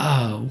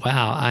 oh,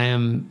 wow, I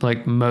am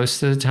like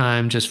most of the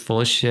time just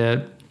full of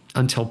shit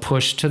until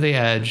pushed to the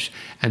edge.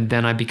 And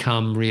then I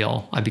become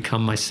real. I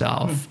become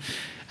myself.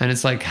 And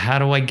it's like, how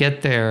do I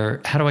get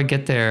there? How do I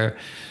get there,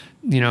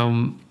 you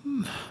know,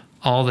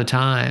 all the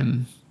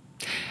time?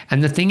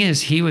 And the thing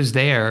is, he was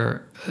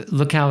there.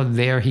 Look how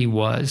there he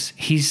was.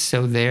 He's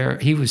so there.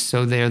 He was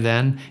so there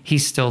then.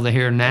 He's still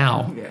there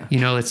now. Yeah. You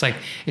know, it's like,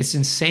 it's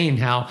insane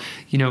how,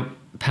 you know,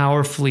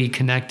 powerfully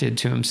connected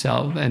to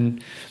himself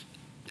and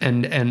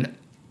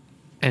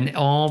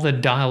all the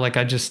dialogue. Like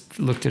I just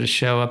looked at a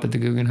show up at the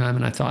Guggenheim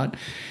and I thought,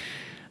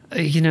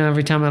 you know,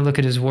 every time I look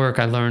at his work,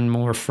 I learn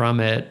more from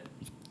it.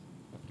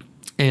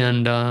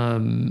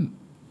 And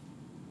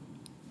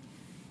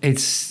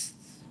it's,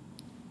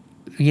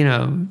 you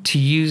know, to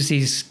use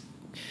these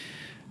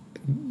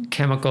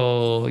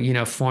chemical, you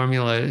know,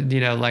 formula, you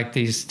know, like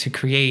these, to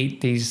create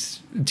these,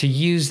 to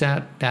use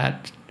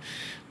that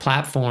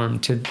platform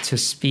to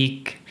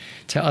speak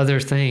to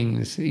other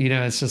things, you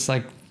know, it's just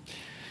like,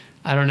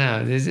 I don't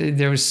know.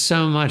 There was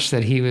so much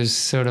that he was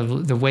sort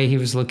of, the way he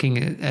was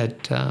looking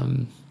at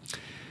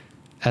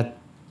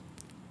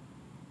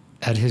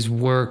his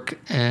work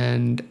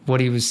and what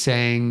he was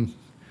saying,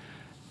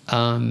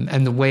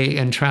 and the way,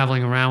 and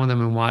traveling around with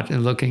him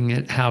and looking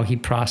at how he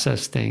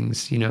processed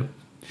things, you know,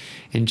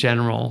 in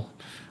general.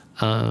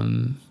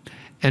 And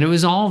it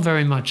was all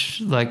very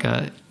much like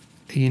a,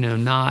 you know,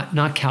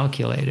 not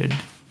calculated,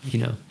 you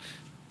know,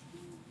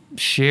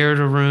 shared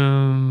a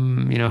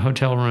room, you know,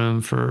 hotel room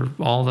for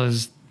all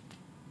those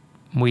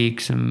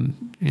weeks,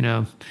 and, you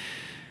know,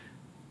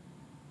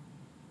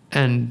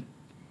 and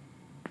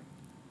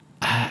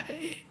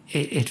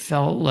it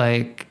felt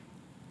like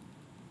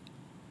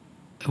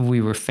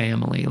we were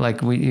family. Like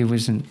there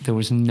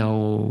was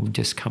no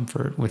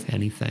discomfort with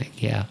anything.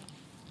 Yeah.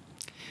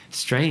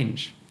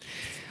 Strange.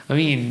 I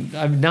mean,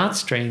 I'm not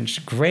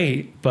strange,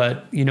 great,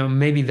 but, you know,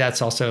 maybe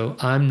that's also,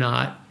 I'm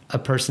not a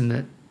person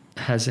that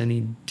has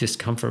any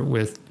discomfort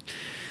with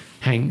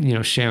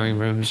sharing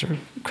rooms or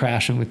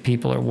crashing with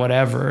people or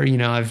whatever. You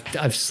know, I've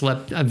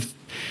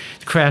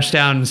crashed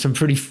out in some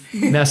pretty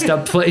messed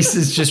up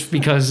places just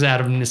because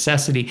out of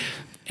necessity.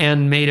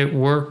 and made it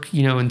work,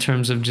 you know, in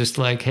terms of just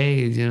like,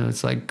 hey, you know,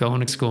 it's like going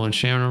to school and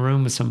sharing a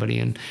room with somebody.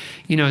 And,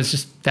 you know, it's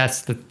just,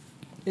 that's the,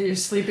 you're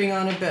sleeping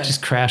on a bed.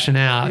 just crashing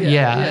out.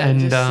 And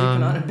just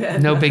sleeping on a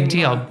bed, no big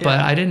deal. more. But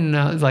I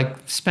didn't like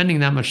spending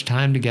that much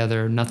time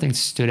together. Nothing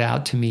stood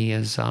out to me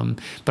as,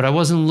 but I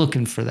wasn't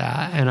looking for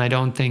that. And I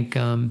don't think,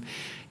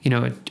 you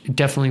know, it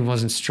definitely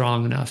wasn't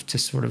strong enough to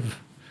sort of,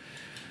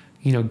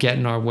 you know, get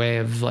in our way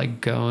of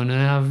like going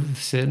and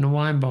sit in a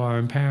wine bar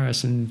in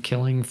Paris and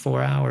killing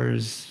 4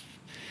 hours.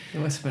 It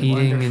must have been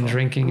eating wonderful. and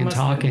drinking and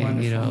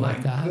talking, you know,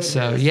 like that. Goodness.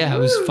 So yeah, it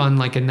was Woo! fun,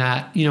 like in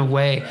that, you know,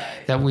 way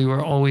that we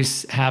were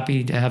always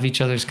happy to have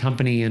each other's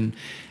company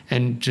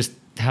and just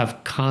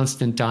have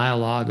constant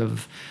dialogue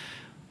of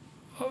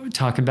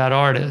talking about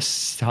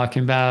artists,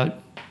 talking about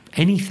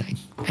anything,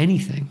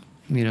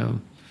 you know.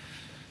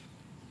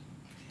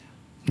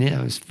 Yeah,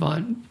 it was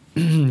fun,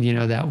 you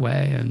know, that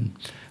way, and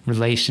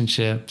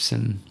relationships.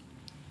 And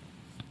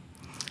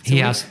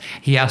he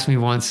asked me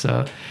once,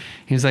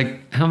 he was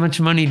like, how much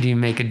money do you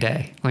make a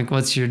day? Like,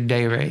 what's your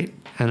day rate?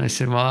 And I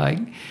said, well,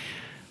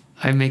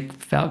 I make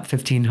about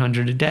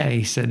 $1,500 a day.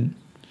 He said,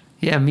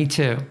 yeah, me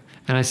too.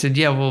 And I said,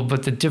 yeah, well,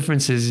 but the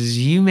difference is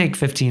you make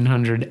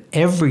 $1,500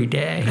 every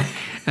day,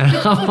 and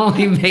I'm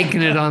only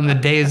making it on the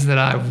days that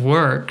I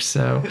work.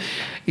 So,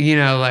 you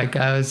know, like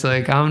I was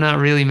like, I'm not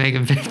really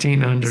making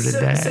 $1,500 a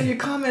day. So you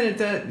commented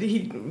that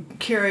he'd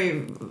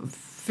carry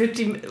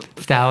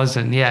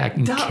 50,000, yeah,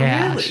 in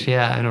cash, really?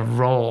 yeah, in a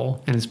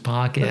roll in his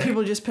pocket. Are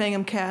people just paying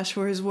him cash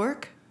for his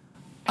work?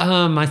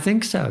 I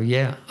think so.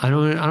 Yeah, I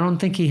don't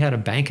think he had a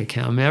bank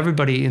account. I mean,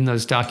 everybody in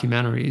those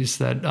documentaries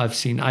that I've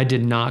seen, I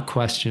did not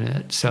question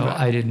it. So Right.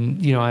 I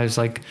didn't. You know, I was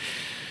like,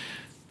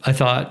 I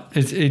thought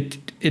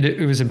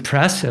it was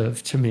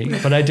impressive to me,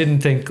 but I didn't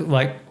think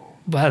like,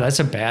 wow, that's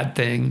a bad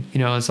thing. You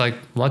know, it's like,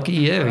 lucky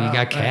you, you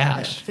got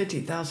cash.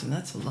 50,000.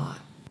 That's a lot.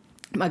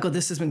 Michael,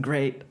 this has been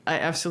great. I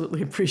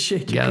absolutely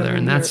appreciate you Together, coming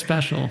and that's here.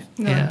 special.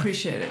 No, yeah. I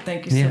appreciate it.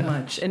 Thank you so Yeah.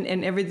 much. And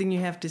everything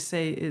you have to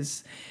say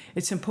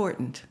it's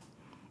important.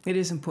 It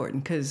is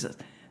important because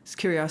it's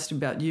curiosity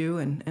about you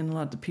and a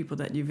lot of the people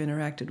that you've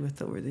interacted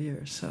with over the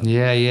years. So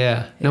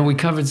Yeah. No, we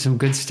covered some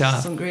good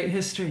stuff. some great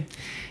history.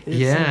 It's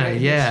some Yeah. great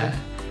history.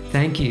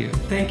 Thank you.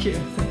 Thank you.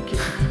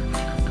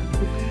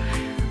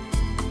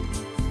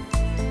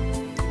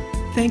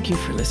 Thank you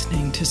for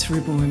listening to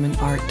Cerebral Women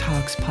Art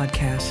Talks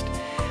podcast.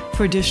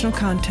 For additional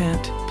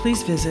content,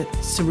 please visit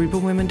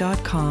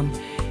cerebralwomen.com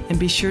and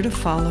be sure to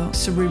follow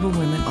Cerebral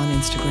Women on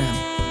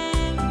Instagram.